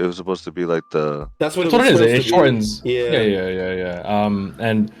right. It was supposed to be like the. That's what it is. It be. shortens. Yeah. Yeah.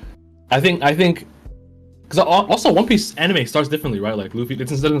 And I think because also One Piece anime starts differently, right? Like Luffy, it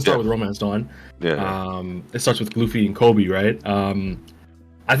doesn't start with Romance Dawn. Yeah. It starts with Luffy and Kobe, right?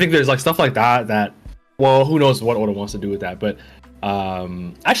 I think there's like stuff like that. Well, who knows what Oda wants to do with that? But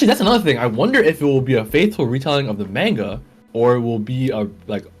actually, that's another thing. I wonder if it will be a faithful retelling of the manga, or it will be a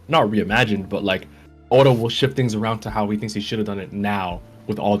like not reimagined, but like Oda will shift things around to how he thinks he should have done it now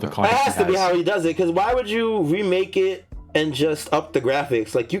with all the content. It has to be how he does it, because why would you remake it and just up the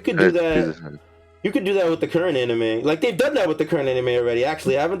graphics? Like you could do that. You could do that with the current anime. Like they've done that with the current anime already.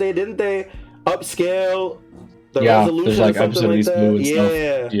 Actually, haven't they? Didn't they upscale the resolution? There's like episode like East Blue and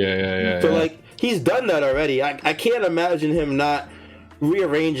stuff. Yeah. So like he's done that already. I can't imagine him not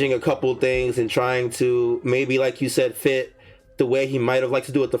rearranging a couple things and trying to maybe, like you said, fit the way he might have liked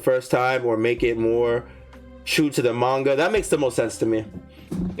to do it the first time, or make it more true to the manga. That makes the most sense to me.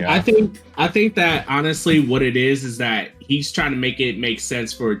 Yeah. I think that honestly what it is that he's trying to make it make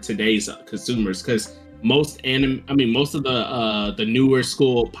sense for today's consumers, because most of the newer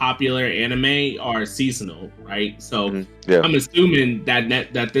school popular anime are seasonal, right? So I'm assuming that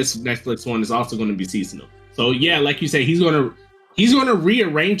this Netflix one is also going to be seasonal. So yeah, like you say, he's going to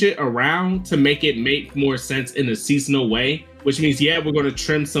rearrange it around to make it make more sense in a seasonal way, which means we're going to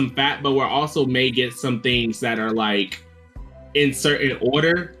trim some fat, but we're also may get some things that are like in certain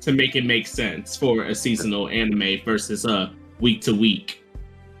order to make it make sense for a seasonal anime versus a week to week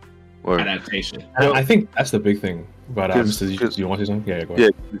adaptation. I think that's the big thing. But you want to say something? Yeah, go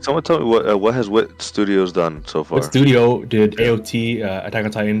ahead. Yeah, someone tell me what has Wit Studios done so far? Wit Studio did AOT, Attack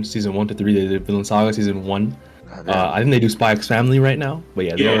on Titan season 1 to 3. They did Vinland Saga season 1. I think they do Spy X Family right now. But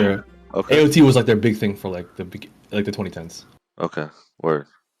AOT was like their big thing for like the 2010s. Okay, word.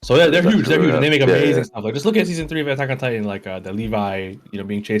 So they're huge. They're huge, and they make amazing stuff. Like just look at season 3 of Attack on Titan, like the Levi,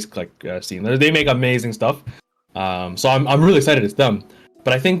 being chased scene. They make amazing stuff. So I'm really excited it's them.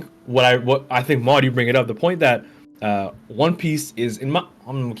 But I think what I think, Maud, you bring it up, the point that One Piece is I'm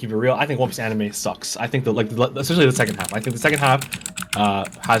gonna keep it real. I think One Piece anime sucks. I think especially the second half. I think the second half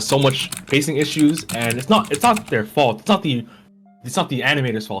has so much pacing issues, and it's not their fault. It's not the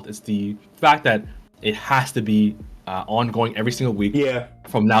animator's fault. It's the fact that it has to be ongoing every single week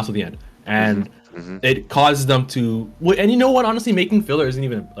from now to the end, and it causes them to. And you know what? Honestly, making filler isn't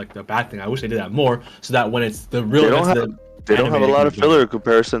even like a bad thing. I wish they did that more, so that when it's the real, they don't have a lot of filler in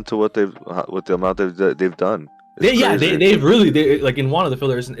comparison to what the amount they've done. They've really like in one of the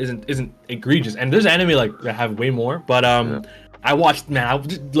fillers isn't egregious, and there's anime like that have way more. But I watched,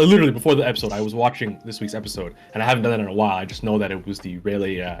 literally before the episode, I was watching this week's episode, and I haven't done that in a while. I just know that it was the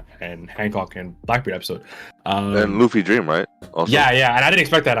Rayleigh and Hancock and Blackbeard episode. And Luffy Dream, right? Also. Yeah, and I didn't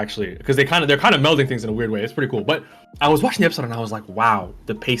expect that actually, because they're kind of melding things in a weird way. It's pretty cool. But I was watching the episode and I was like, wow,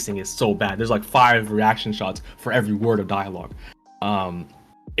 the pacing is so bad. There's like 5 reaction shots for every word of dialogue.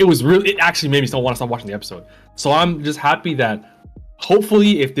 It actually made me still want to stop watching the episode. So I'm just happy that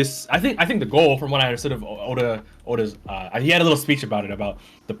hopefully if this, I think the goal from what I understood of Oda's, he had a little speech about it, about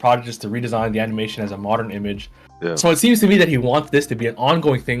the project is to redesign the animation as a modern image. Yeah. So it seems to me that he wants this to be an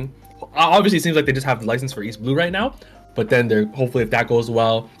ongoing thing. Obviously it seems like they just have the license for East Blue right now, but then they're hopefully, if that goes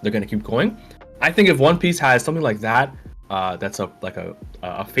well, they're going to keep going. I think if One Piece has something like that, that's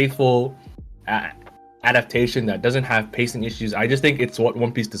a faithful adaptation that doesn't have pacing issues, I just think it's what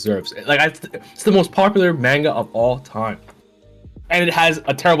One Piece deserves. Like it's the most popular manga of all time, and it has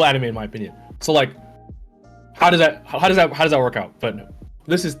a terrible anime in my opinion. So like, how does that work out? But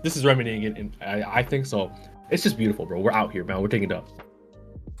this is remedying it, and I think so. It's just beautiful, bro. We're out here, man. We're taking it up.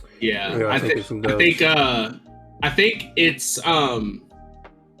 Yeah, I think it's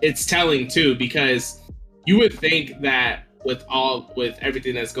telling too, because you would think that with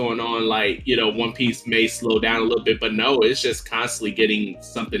everything that's going on, like, One Piece may slow down a little bit, but no, it's just constantly getting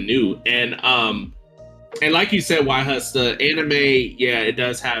something new. And like you said, Yhus, the anime, it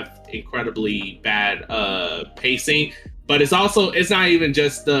does have incredibly bad pacing, but it's not even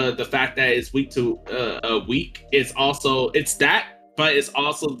just the fact that it's week to week. It's that, but it's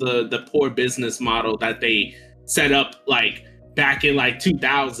also the poor business model that they set up like back in like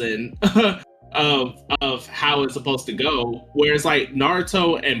 2000 of how it's supposed to go. Whereas like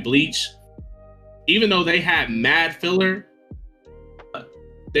Naruto and Bleach, even though they had mad filler,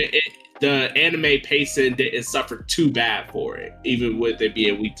 the anime pacing didn't suffer too bad for it, even with it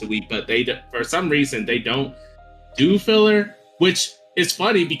being week to week. But for some reason they don't do filler, which is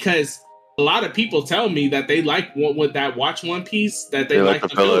funny because a lot of people tell me that they like watch One Piece, that they like the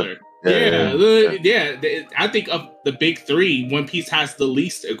filler. Yeah. I think of the big 3, One Piece has the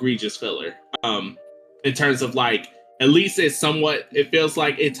least egregious filler. in terms of like at least it feels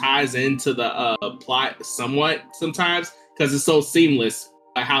like it ties into the plot somewhat sometimes because it's so seamless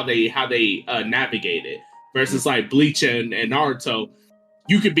how they navigate it versus like Bleach and Naruto.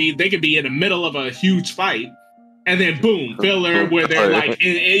 They could be in the middle of a huge fight and then boom, filler where they're like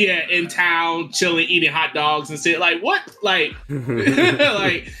in town chilling, eating hot dogs and shit. Like what? Like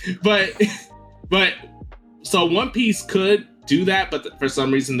like but so One Piece could do that, but for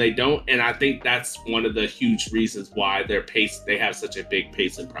some reason they don't, and I think that's one of the huge reasons why they have such a big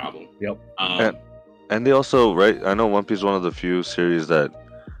pacing problem. Yep. And they also, right? I know One Piece is one of the few series that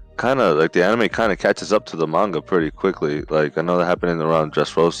kind of like the anime kind of catches up to the manga pretty quickly. Like I know that happened around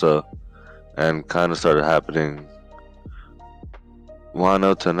Dressrosa, and kind of started happening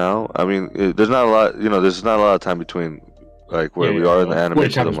Wano to now. I mean, there's not a lot. There's not a lot of time between like where we are in the anime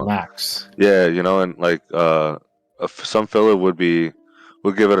to the manga. Yeah, and like some filler would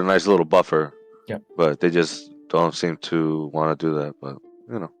give it a nice little buffer. Yeah. But they just don't seem to want to do that. But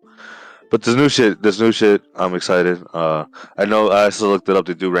But this new shit, I'm excited. I know I also looked it up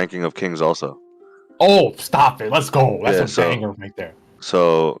to do ranking of kings also. Oh, stop it! Let's go. That's a banger right there.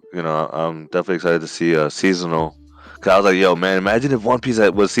 So I'm definitely excited to see a seasonal. Cause I was like, yo, man, imagine if One Piece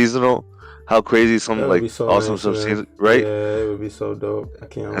was seasonal. How crazy some like so awesome stuff season, right? Yeah, it would be so dope. I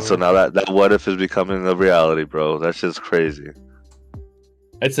can't. And so now that what if is becoming a reality, bro. That's just crazy.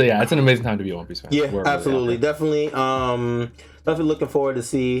 It's an amazing time to be a One Piece fan. Yeah, absolutely, definitely. Definitely looking forward to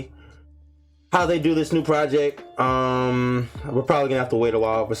see how they do this new project. We're probably gonna have to wait a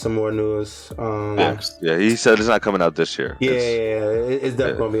while for some more news. Yeah, he said it's not coming out this year. Yeah, it's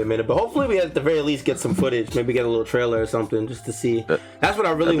definitely gonna be a minute. But hopefully we at the very least get some footage, maybe get a little trailer or something just to see. That's what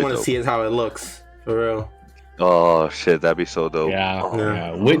I really want to see is how it looks for real. Oh shit, that'd be so dope.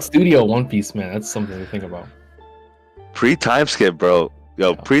 Yeah. Wit Studio One Piece, man, that's something to think about. Pre-time skip, bro.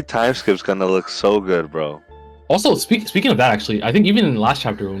 Yo, pre-time skip's gonna look so good, bro. Also, speaking of that, actually, I think even in the last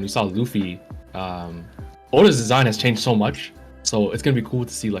chapter when we saw Luffy, Oda's design has changed so much, so it's gonna be cool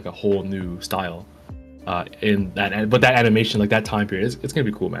to see like a whole new style in that. But that animation, like that time period, it's gonna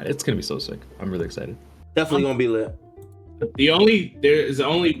be cool, man. It's gonna be so sick. I'm really excited. Definitely gonna be lit. There is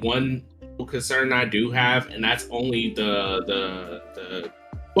only one concern I do have, and that's only the.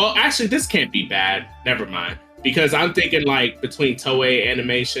 Well, actually, this can't be bad. Never mind. Because I'm thinking like between Toei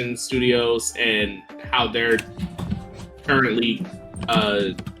Animation Studios and how they're currently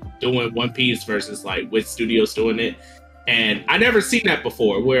doing One Piece versus like Wit Studios doing it, and I never seen that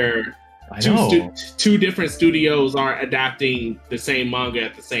before where two different studios are adapting the same manga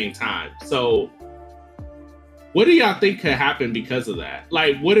at the same time. So what do y'all think could happen because of that?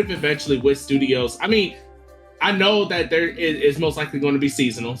 Like, what if eventually Wit Studios? I mean, I know that there is most likely going to be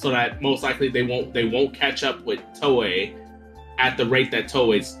seasonal, so that most likely they won't catch up with Toei at the rate that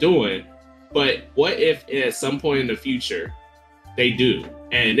Toei's doing. But what if at some point in the future they do,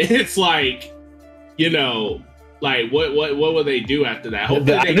 and it's like, like what will they do after that?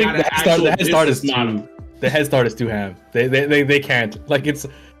 Hopefully I think the head start is too ham. They can't. Like it's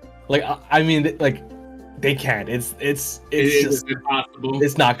like I mean like they can't. It's just impossible.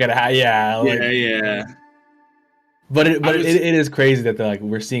 It's not gonna happen. Yeah. Yeah. But it is crazy that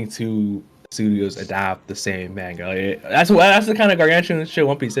we're seeing two studios adapt the same manga. That's the kind of gargantuan shit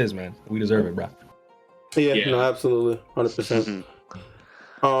One Piece is, man. We deserve it, bro. Yeah. No, absolutely, 100%.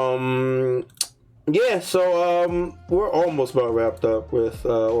 So we're almost about wrapped up with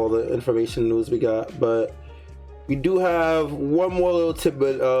all the information news we got, but we do have one more little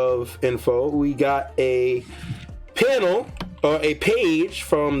tidbit of info. We got a panel. A page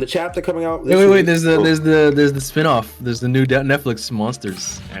from the chapter coming out. Wait! There's the spin-off. There's the new Netflix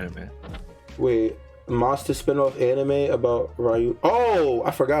Monsters anime. Wait, Monster spin-off anime about Ryu? Oh,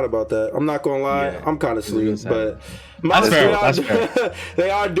 I forgot about that. I'm not gonna lie, I'm kind of sleep, but that's fair. They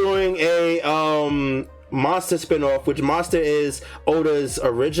are doing a Monster spin-off, which Monster is Oda's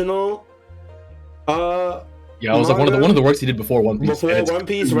original. Yeah, it was like one of the works he did before One Piece. Before One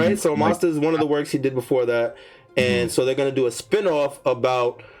Piece, right? So Monster is one of the works he did before that. And so they're going to do a spin-off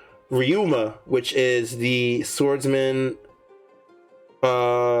about Ryuma, which is the swordsman,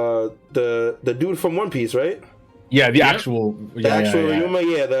 the dude from One Piece, right? Yeah, the actual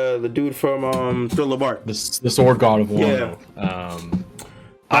Ryuma, the dude from Thriller Bark. The sword god of Wano. Yeah.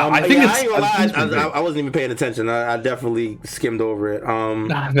 I think I wasn't even paying attention. I definitely skimmed over it.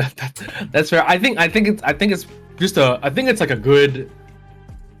 That's fair. I think it's like a good.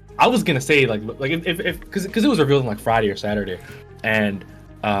 I was gonna say like if because it was revealed on like Friday or Saturday, and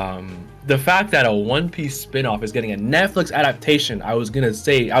the fact that a One Piece spin-off is getting a Netflix adaptation, I was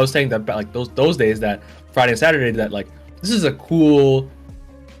saying that like those days that Friday and Saturday that like this is a cool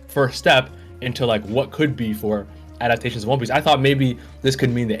first step, into like what could be for adaptations of One Piece. I thought maybe this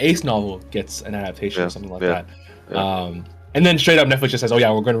could mean the Ace novel gets an adaptation or something like that. Yeah. And then straight up Netflix just says, "Oh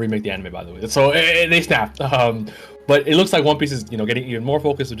yeah, we're going to remake the anime." By the way, so they snapped. But it looks like One Piece is getting even more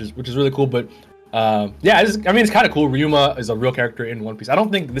focused, which is really cool. But it's kind of cool. Ryuma is a real character in One Piece. I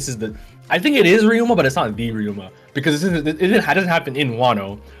don't think this is I think it is Ryuma, but it's not the Ryuma because it doesn't happen in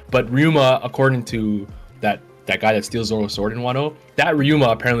Wano. But Ryuma, according to that guy that steals Zoro's sword in Wano, that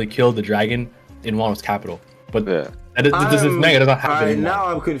Ryuma apparently killed the dragon in Wano's capital. But this manga does not happen. Alright, now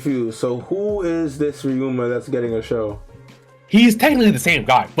I'm confused. So who is this Ryuma that's getting a show? He's technically the same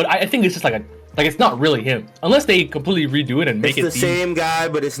guy, but I think it's just like it's not really him, unless they completely redo it and make it the same guy,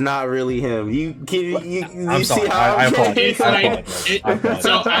 but it's not really him. I'm sorry. I apologize.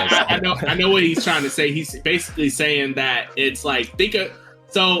 So I know what he's trying to say. He's basically saying that it's like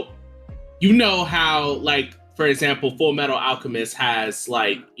so you know how, like, for example, Full Metal Alchemist has,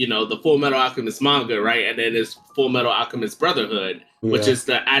 like, the Full Metal Alchemist manga, right? And then there's Full Metal Alchemist Brotherhood, which is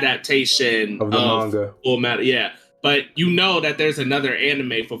the adaptation of the manga. Full Metal, yeah. But you know that there's another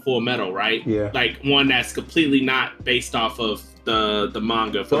anime for Full Metal, right? Yeah. Like one that's completely not based off of the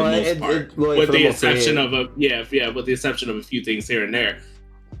manga for the most part, with the exception of with the exception of a few things here and there.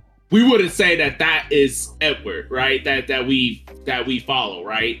 We wouldn't say that is Edward, right? That we follow,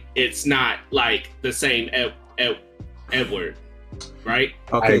 right? It's not like the same Edward, right?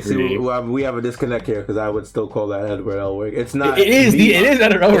 Okay, see, we have a disconnect here because I would still call that Edward Elric. It's not. It is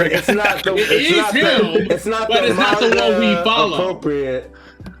Edward Elric. It's not. It's not the one we follow. Appropriate.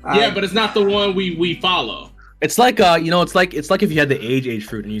 Yeah, but it's not the one we follow. It's like it's like if you had the age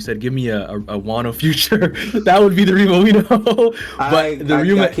fruit and you said, "Give me a Wano future," that would be the Ryuma we know. But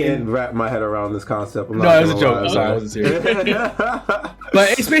I can't wrap my head around this concept. No, it was a joke. Sorry, I wasn't serious.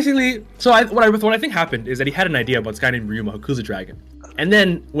 But it's basically what I think happened is that he had an idea about this guy named Ryuma who kills a dragon, and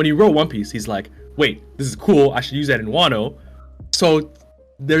then when he wrote One Piece, he's like, "Wait, this is cool. I should use that in Wano." So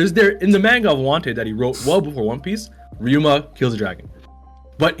there's in the manga of Wanted that he wrote well before One Piece, Ryuma kills a dragon.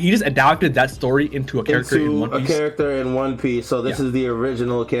 But he just adapted that story into a character in One Piece. So this is the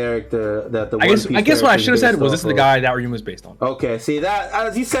original character that the I guess what I should have said was this is the guy that Ryuma is based on. Okay, see that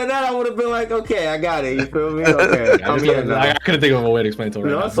as you said that, I would have been like, okay, I got it. You feel me? Okay, I couldn't think of a way to explain it to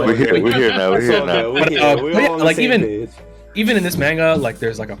right now. We're here now. Like even in this manga, like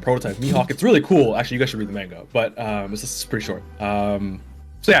there's like a prototype Mihawk. It's really cool. Actually, you guys should read the manga, but it's pretty short.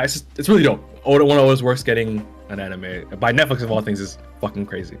 So yeah, it's really dope. One of Oda's works getting an anime by Netflix of all things is fucking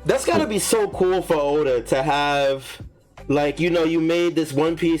crazy. That's gotta be so cool for Oda to have, like, you made this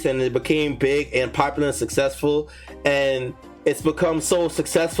One Piece and it became big and popular and successful, and it's become so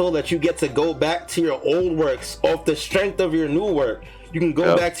successful that you get to go back to your old works off the strength of your new work. You can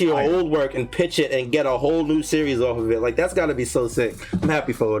go back to your old work and pitch it and get a whole new series off of it. Like, that's gotta be so sick. I'm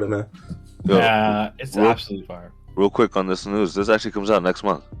happy for Oda, man. Yeah, it's absolutely fire. Real quick on this news, this actually comes out next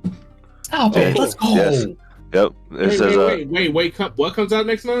month. Stop it! Let's go. Yes. Yep. Wait. What comes out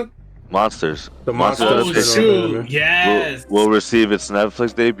next month? Monsters. The Monsters. Oh, shoot. Yes. Will receive its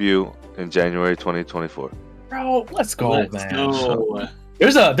Netflix debut in January 2024. Bro, let's go, man. Go.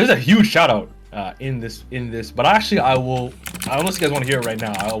 There's a huge shout out in this, but actually I unless you guys want to hear it right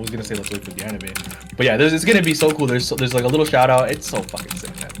now, I was gonna say let's wait for the anime. But yeah, it's gonna be so cool. There's like a little shout out. It's so fucking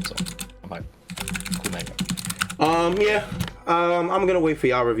sick, man. So I'm like, cool manga. I'm gonna wait for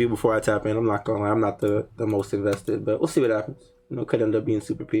y'all review before I tap in. I'm not gonna lie, I'm not the most invested, but we'll see what happens. Could end up being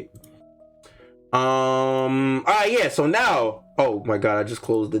Super Pete. Alright, yeah, so now, oh my god, I just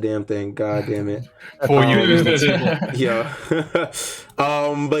closed the damn thing. God damn it. For you. Yeah.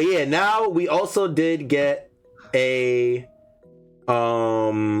 But yeah, now we also did get a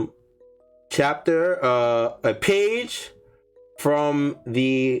chapter, a page from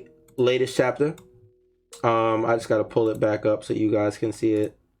the latest chapter. I just gotta pull it back up so you guys can see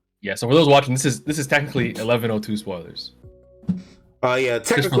it. Yeah, so for those watching, this is technically 1102 spoilers. Yeah,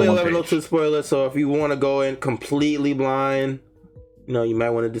 technically 1102 spoilers. So if you want to go in completely blind, you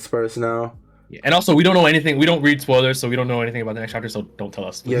might want to disperse now. Yeah, and also we don't know anything. We don't read spoilers, so we don't know anything about the next chapter. So don't tell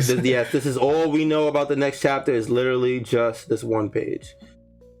us. Yes, this is all we know about the next chapter. Is literally just this one page.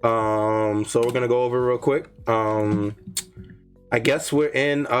 So we're gonna go over real quick. I guess we're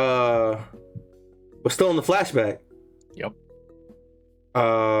in. We're still in the flashback. Yep.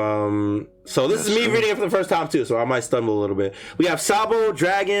 So this is me reading it for the first time too, so I might stumble a little bit. We have Sabo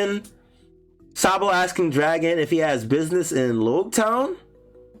asking Dragon if he has business in Logtown.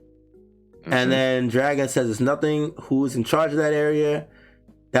 And then Dragon says it's nothing. Who's in charge of that area?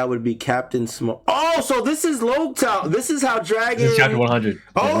 That would be Captain Smoke. Oh, so this is Logtown. This is how Dragon. This is chapter 100.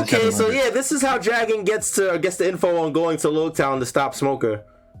 Oh, okay, so yeah, this is how Dragon gets the info on going to Logtown to stop Smoker.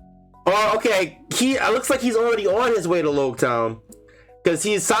 Oh, okay. It looks like he's already on his way to Logtown. Because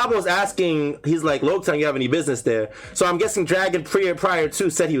Sabo's asking, he's like, Logtown, you have any business there? So I'm guessing Dragon prior to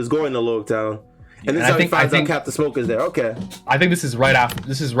said he was going to Logtown. And this is how he finds out Captain Smoker's there. Okay. I think this is right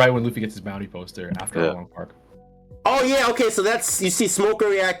when Luffy gets his bounty poster after a long park. Oh yeah, okay, so that's, you see Smoker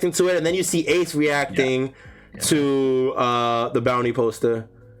reacting to it, and then you see Ace reacting to the bounty poster.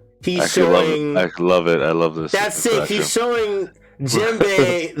 He's showing. I love it. I love this. That's sick. He's showing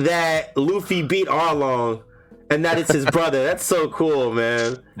Jinbei that Luffy beat Arlong, and that it's his brother. That's so cool,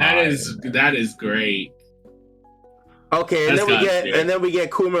 man. That is great. Okay, and then we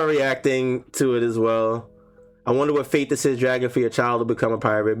get Kuma reacting to it as well. I wonder what fate this is, Dragon, for your child to become a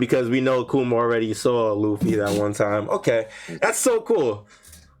pirate, because we know Kuma already saw Luffy that one time. Okay, that's so cool.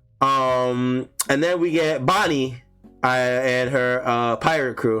 And then we get Bonnie and her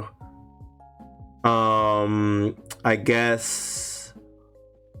pirate crew. I guess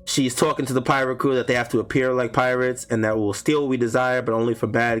she's talking to the pirate crew that they have to appear like pirates and that we'll steal what we desire, but only for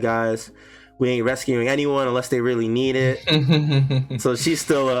bad guys. We ain't rescuing anyone unless they really need it. So she's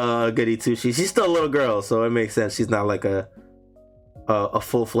still a goody two shoes. She's still a little girl, so it makes sense. She's not like a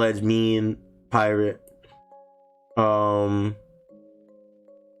full-fledged mean pirate. And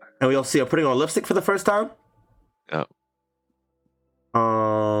we all see her putting on lipstick for the first time. Yeah.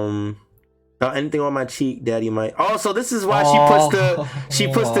 Anything on my cheek, Daddy might. Oh, so this is why she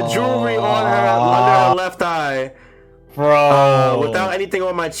puts the jewelry on her under her left eye. Bro. Without anything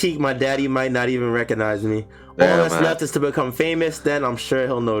on my cheek, my daddy might not even recognize me. All that's left is to become famous, then I'm sure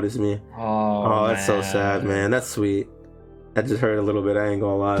he'll notice me. Oh, that's so sad, man. That's sweet. That just hurt a little bit, I ain't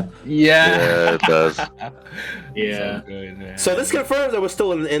gonna lie. Yeah, it does. Yeah. So good, man. So this confirms that we're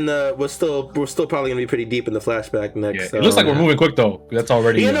still we're still probably gonna be pretty deep in the flashback next. Yeah. It looks like we're moving quick though. That's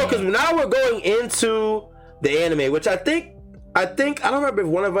already. You know, because now we're going into the anime, which I think I don't remember if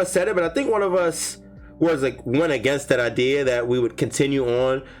one of us said it, but I think one of us went against that idea that we would continue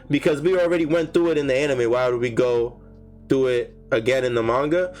on because we already went through it in the anime. Why would we go through it again in the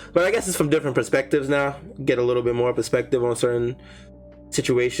manga? But I guess it's from different perspectives now. Get a little bit more perspective on certain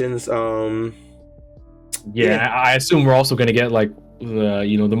situations. I assume we're also gonna get like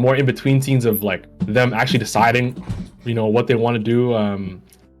the more in between scenes of like them actually deciding, what they want to do, and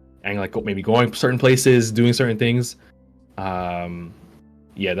like maybe going certain places, doing certain things. That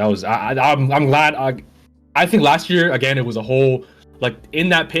was I'm glad. I think last year again it was a whole like in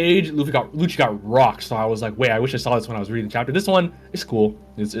that page Lucci got rocked, so I was like, wait, I wish I saw this when I was reading the chapter. This one is cool.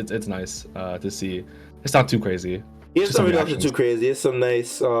 It's nice to see. It's not too crazy. It's not too crazy. It's some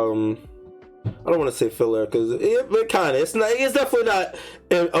nice I don't want to say filler because it kind of it's definitely not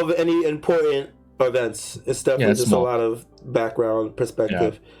of any important events. It's definitely just small. A lot of background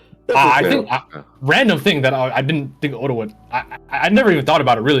perspective. Yeah. I think random thing that I didn't think Oda would. I never even thought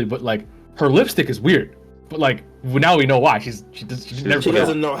about it really, but like her lipstick is weird. But like now we know why. She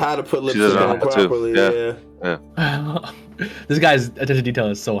doesn't know how to put lipstick on properly. Yeah. This guy's attention to detail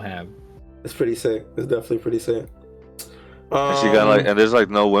is so ham. It's pretty sick. It's definitely pretty sick. And she got and there's like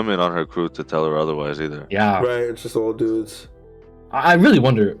no women on her crew to tell her otherwise either. Yeah. Right. It's just all dudes. I really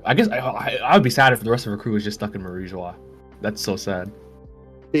wonder. I guess I would be sad if the rest of her crew was just stuck in Marie-Joie. That's so sad.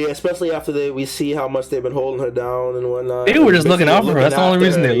 Yeah, especially after we see how much they've been holding her down and whatnot. They were just looking out for her. That's the only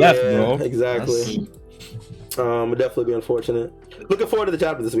reason they left, bro. Exactly. Would definitely be unfortunate. Looking forward to the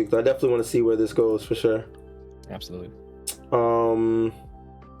chapter this week, though. I definitely want to see where this goes for sure. Absolutely.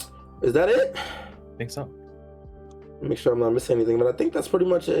 Is that it? I think so. Make sure I'm not missing anything, but I think that's pretty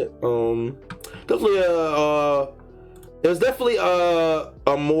much it. Definitely it was definitely a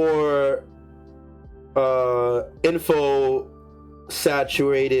more info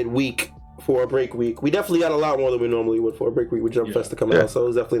saturated week for a break week. We definitely got a lot more than we normally would for a break week with Jump Festa coming out, so it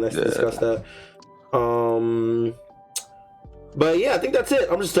was definitely nice to discuss that. But yeah, I think that's it.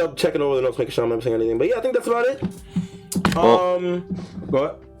 I'm just checking over the notes, making sure I'm not missing anything. But yeah, I think that's about it.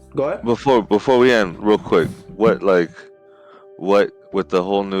 Go ahead. Before we end, real quick, what with the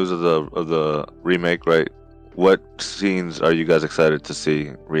whole news of the remake, right? What scenes are you guys excited to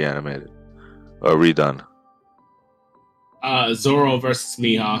see reanimated or redone? Zoro versus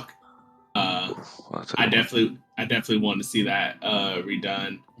Mihawk. I definitely want to see that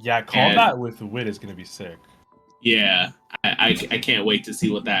redone. Yeah, combat with Wit is gonna be sick. Yeah, I can't wait to see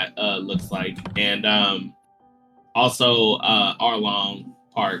what that looks like, and also Arlong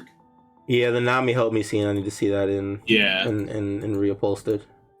Park. Yeah, the Nami helped me scene. I need to see that in reupholstered.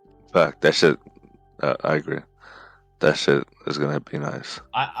 Fact, that shit. I agree. That shit is gonna be nice.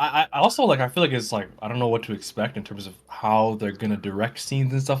 I also I feel like it's I don't know what to expect in terms of how they're gonna direct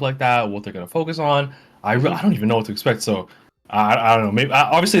scenes and stuff like that. What they're gonna focus on. I don't even know what to expect. So I don't know. Maybe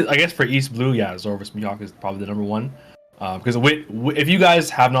obviously, I guess for East Blue, yeah, Zoro vs. Mihawk is probably the number one. Because if you guys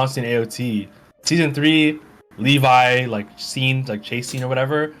have not seen AOT, season 3, Levi chase scene or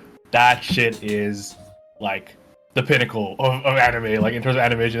whatever, that shit is like the pinnacle of anime. Like in terms of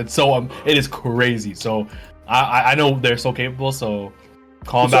animation, it's so it is crazy. So I know they're so capable. So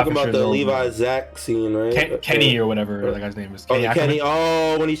calm back. Talking about the Levi Zack scene, right? Kenny or whatever that guy's name is. Kenny.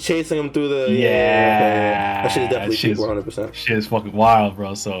 Oh, when he's chasing him through the yeah. That shit is definitely people 100%. Shit is fucking wild,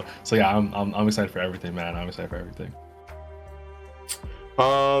 bro. So yeah, I'm excited for everything, man. I'm excited for everything.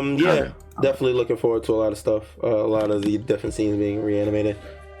 Yeah, definitely looking forward to a lot of stuff. A lot of the different scenes being reanimated.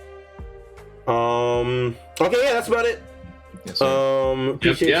 Okay, yeah, that's about it. Yes, sir.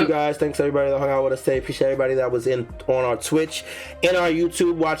 Appreciate you guys. Thanks everybody that hung out with us today. Appreciate everybody that was on our Twitch and our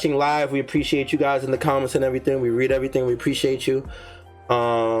YouTube watching live. We appreciate you guys in the comments and everything. We read everything. We appreciate you.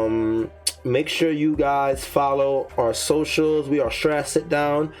 Make sure you guys follow our socials. We are Stress Sit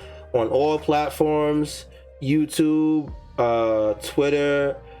Down on all platforms: YouTube,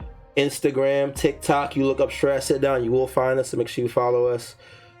 Twitter, Instagram, TikTok. You look up Stress Sit Down, you will find us. So make sure you follow us.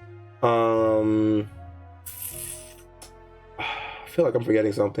 I feel like I'm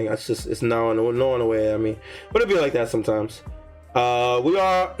forgetting something. It's no on the way. I mean, but it'll be like that sometimes. We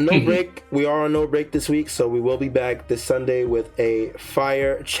are break. We are on no break this week, so we will be back this Sunday with a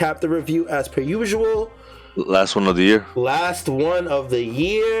fire chapter review as per usual. Last one of the year. Last one of the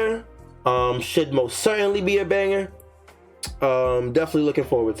year. Should most certainly be a banger. Definitely looking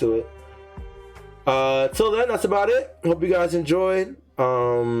forward to it. Till then, that's about it. Hope you guys enjoyed.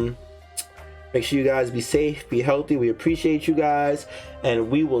 Make sure you guys be safe, be healthy. We appreciate you guys,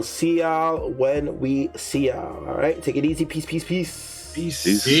 and we will see y'all when we see y'all. All right, take it easy. Peace.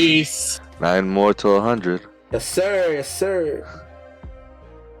 Peace. 9 more to 100. Yes, sir. Yes, sir.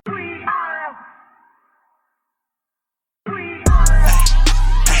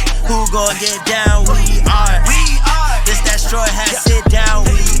 Who gon' get down? We are. This that straw hat, sit down.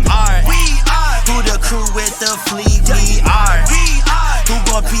 We are. Who the crew with the fleet? We are. Who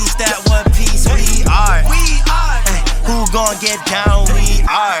gon' piece that one piece? We are. Who gon' get down? We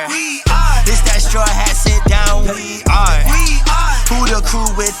are. This that straw hat, sit down. We are. Who the crew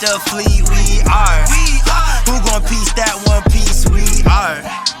with the fleet? We are. Who gon' piece that one piece? We are.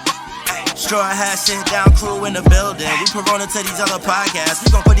 Straw hat, sit down, crew in the building. We Corona to these other podcasts.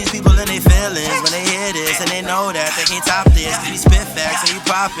 We gon' put these people in their feelings when they hear this, and they know that they can't top this. We spit facts and we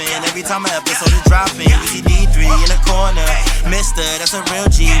poppin' every time an episode is dropping. We see D3 in the corner, Mister, that's a real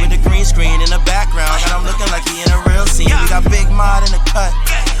G with the green screen in the background. Got him looking like he in a real scene. We got Big Mod in the cut,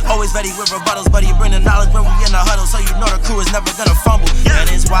 always ready with rebuttals, but he bring the knowledge when we in the huddle, so you know the crew is never gonna fumble. And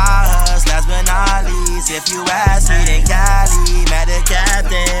it's wild, last but not least, if you ask me, then Cali, mad the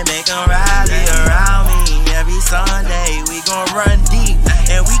captain, make him rally around me. Every Sunday we gon' run deep,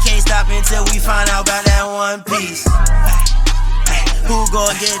 and we can't stop until we find out about that one piece. Who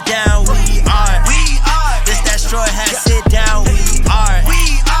gon' get down? We are. This that straw hat, sit down. We are.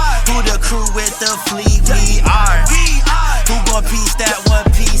 Who the crew with the fleet? We are. Who gon' piece that one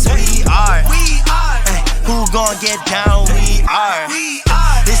piece? We are. Who gon' get down? We are.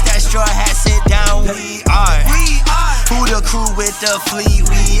 This that straw hat, sit down. We are. Who the crew with the fleet?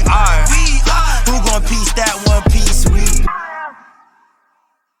 We are. Who gon' piece that one piece? We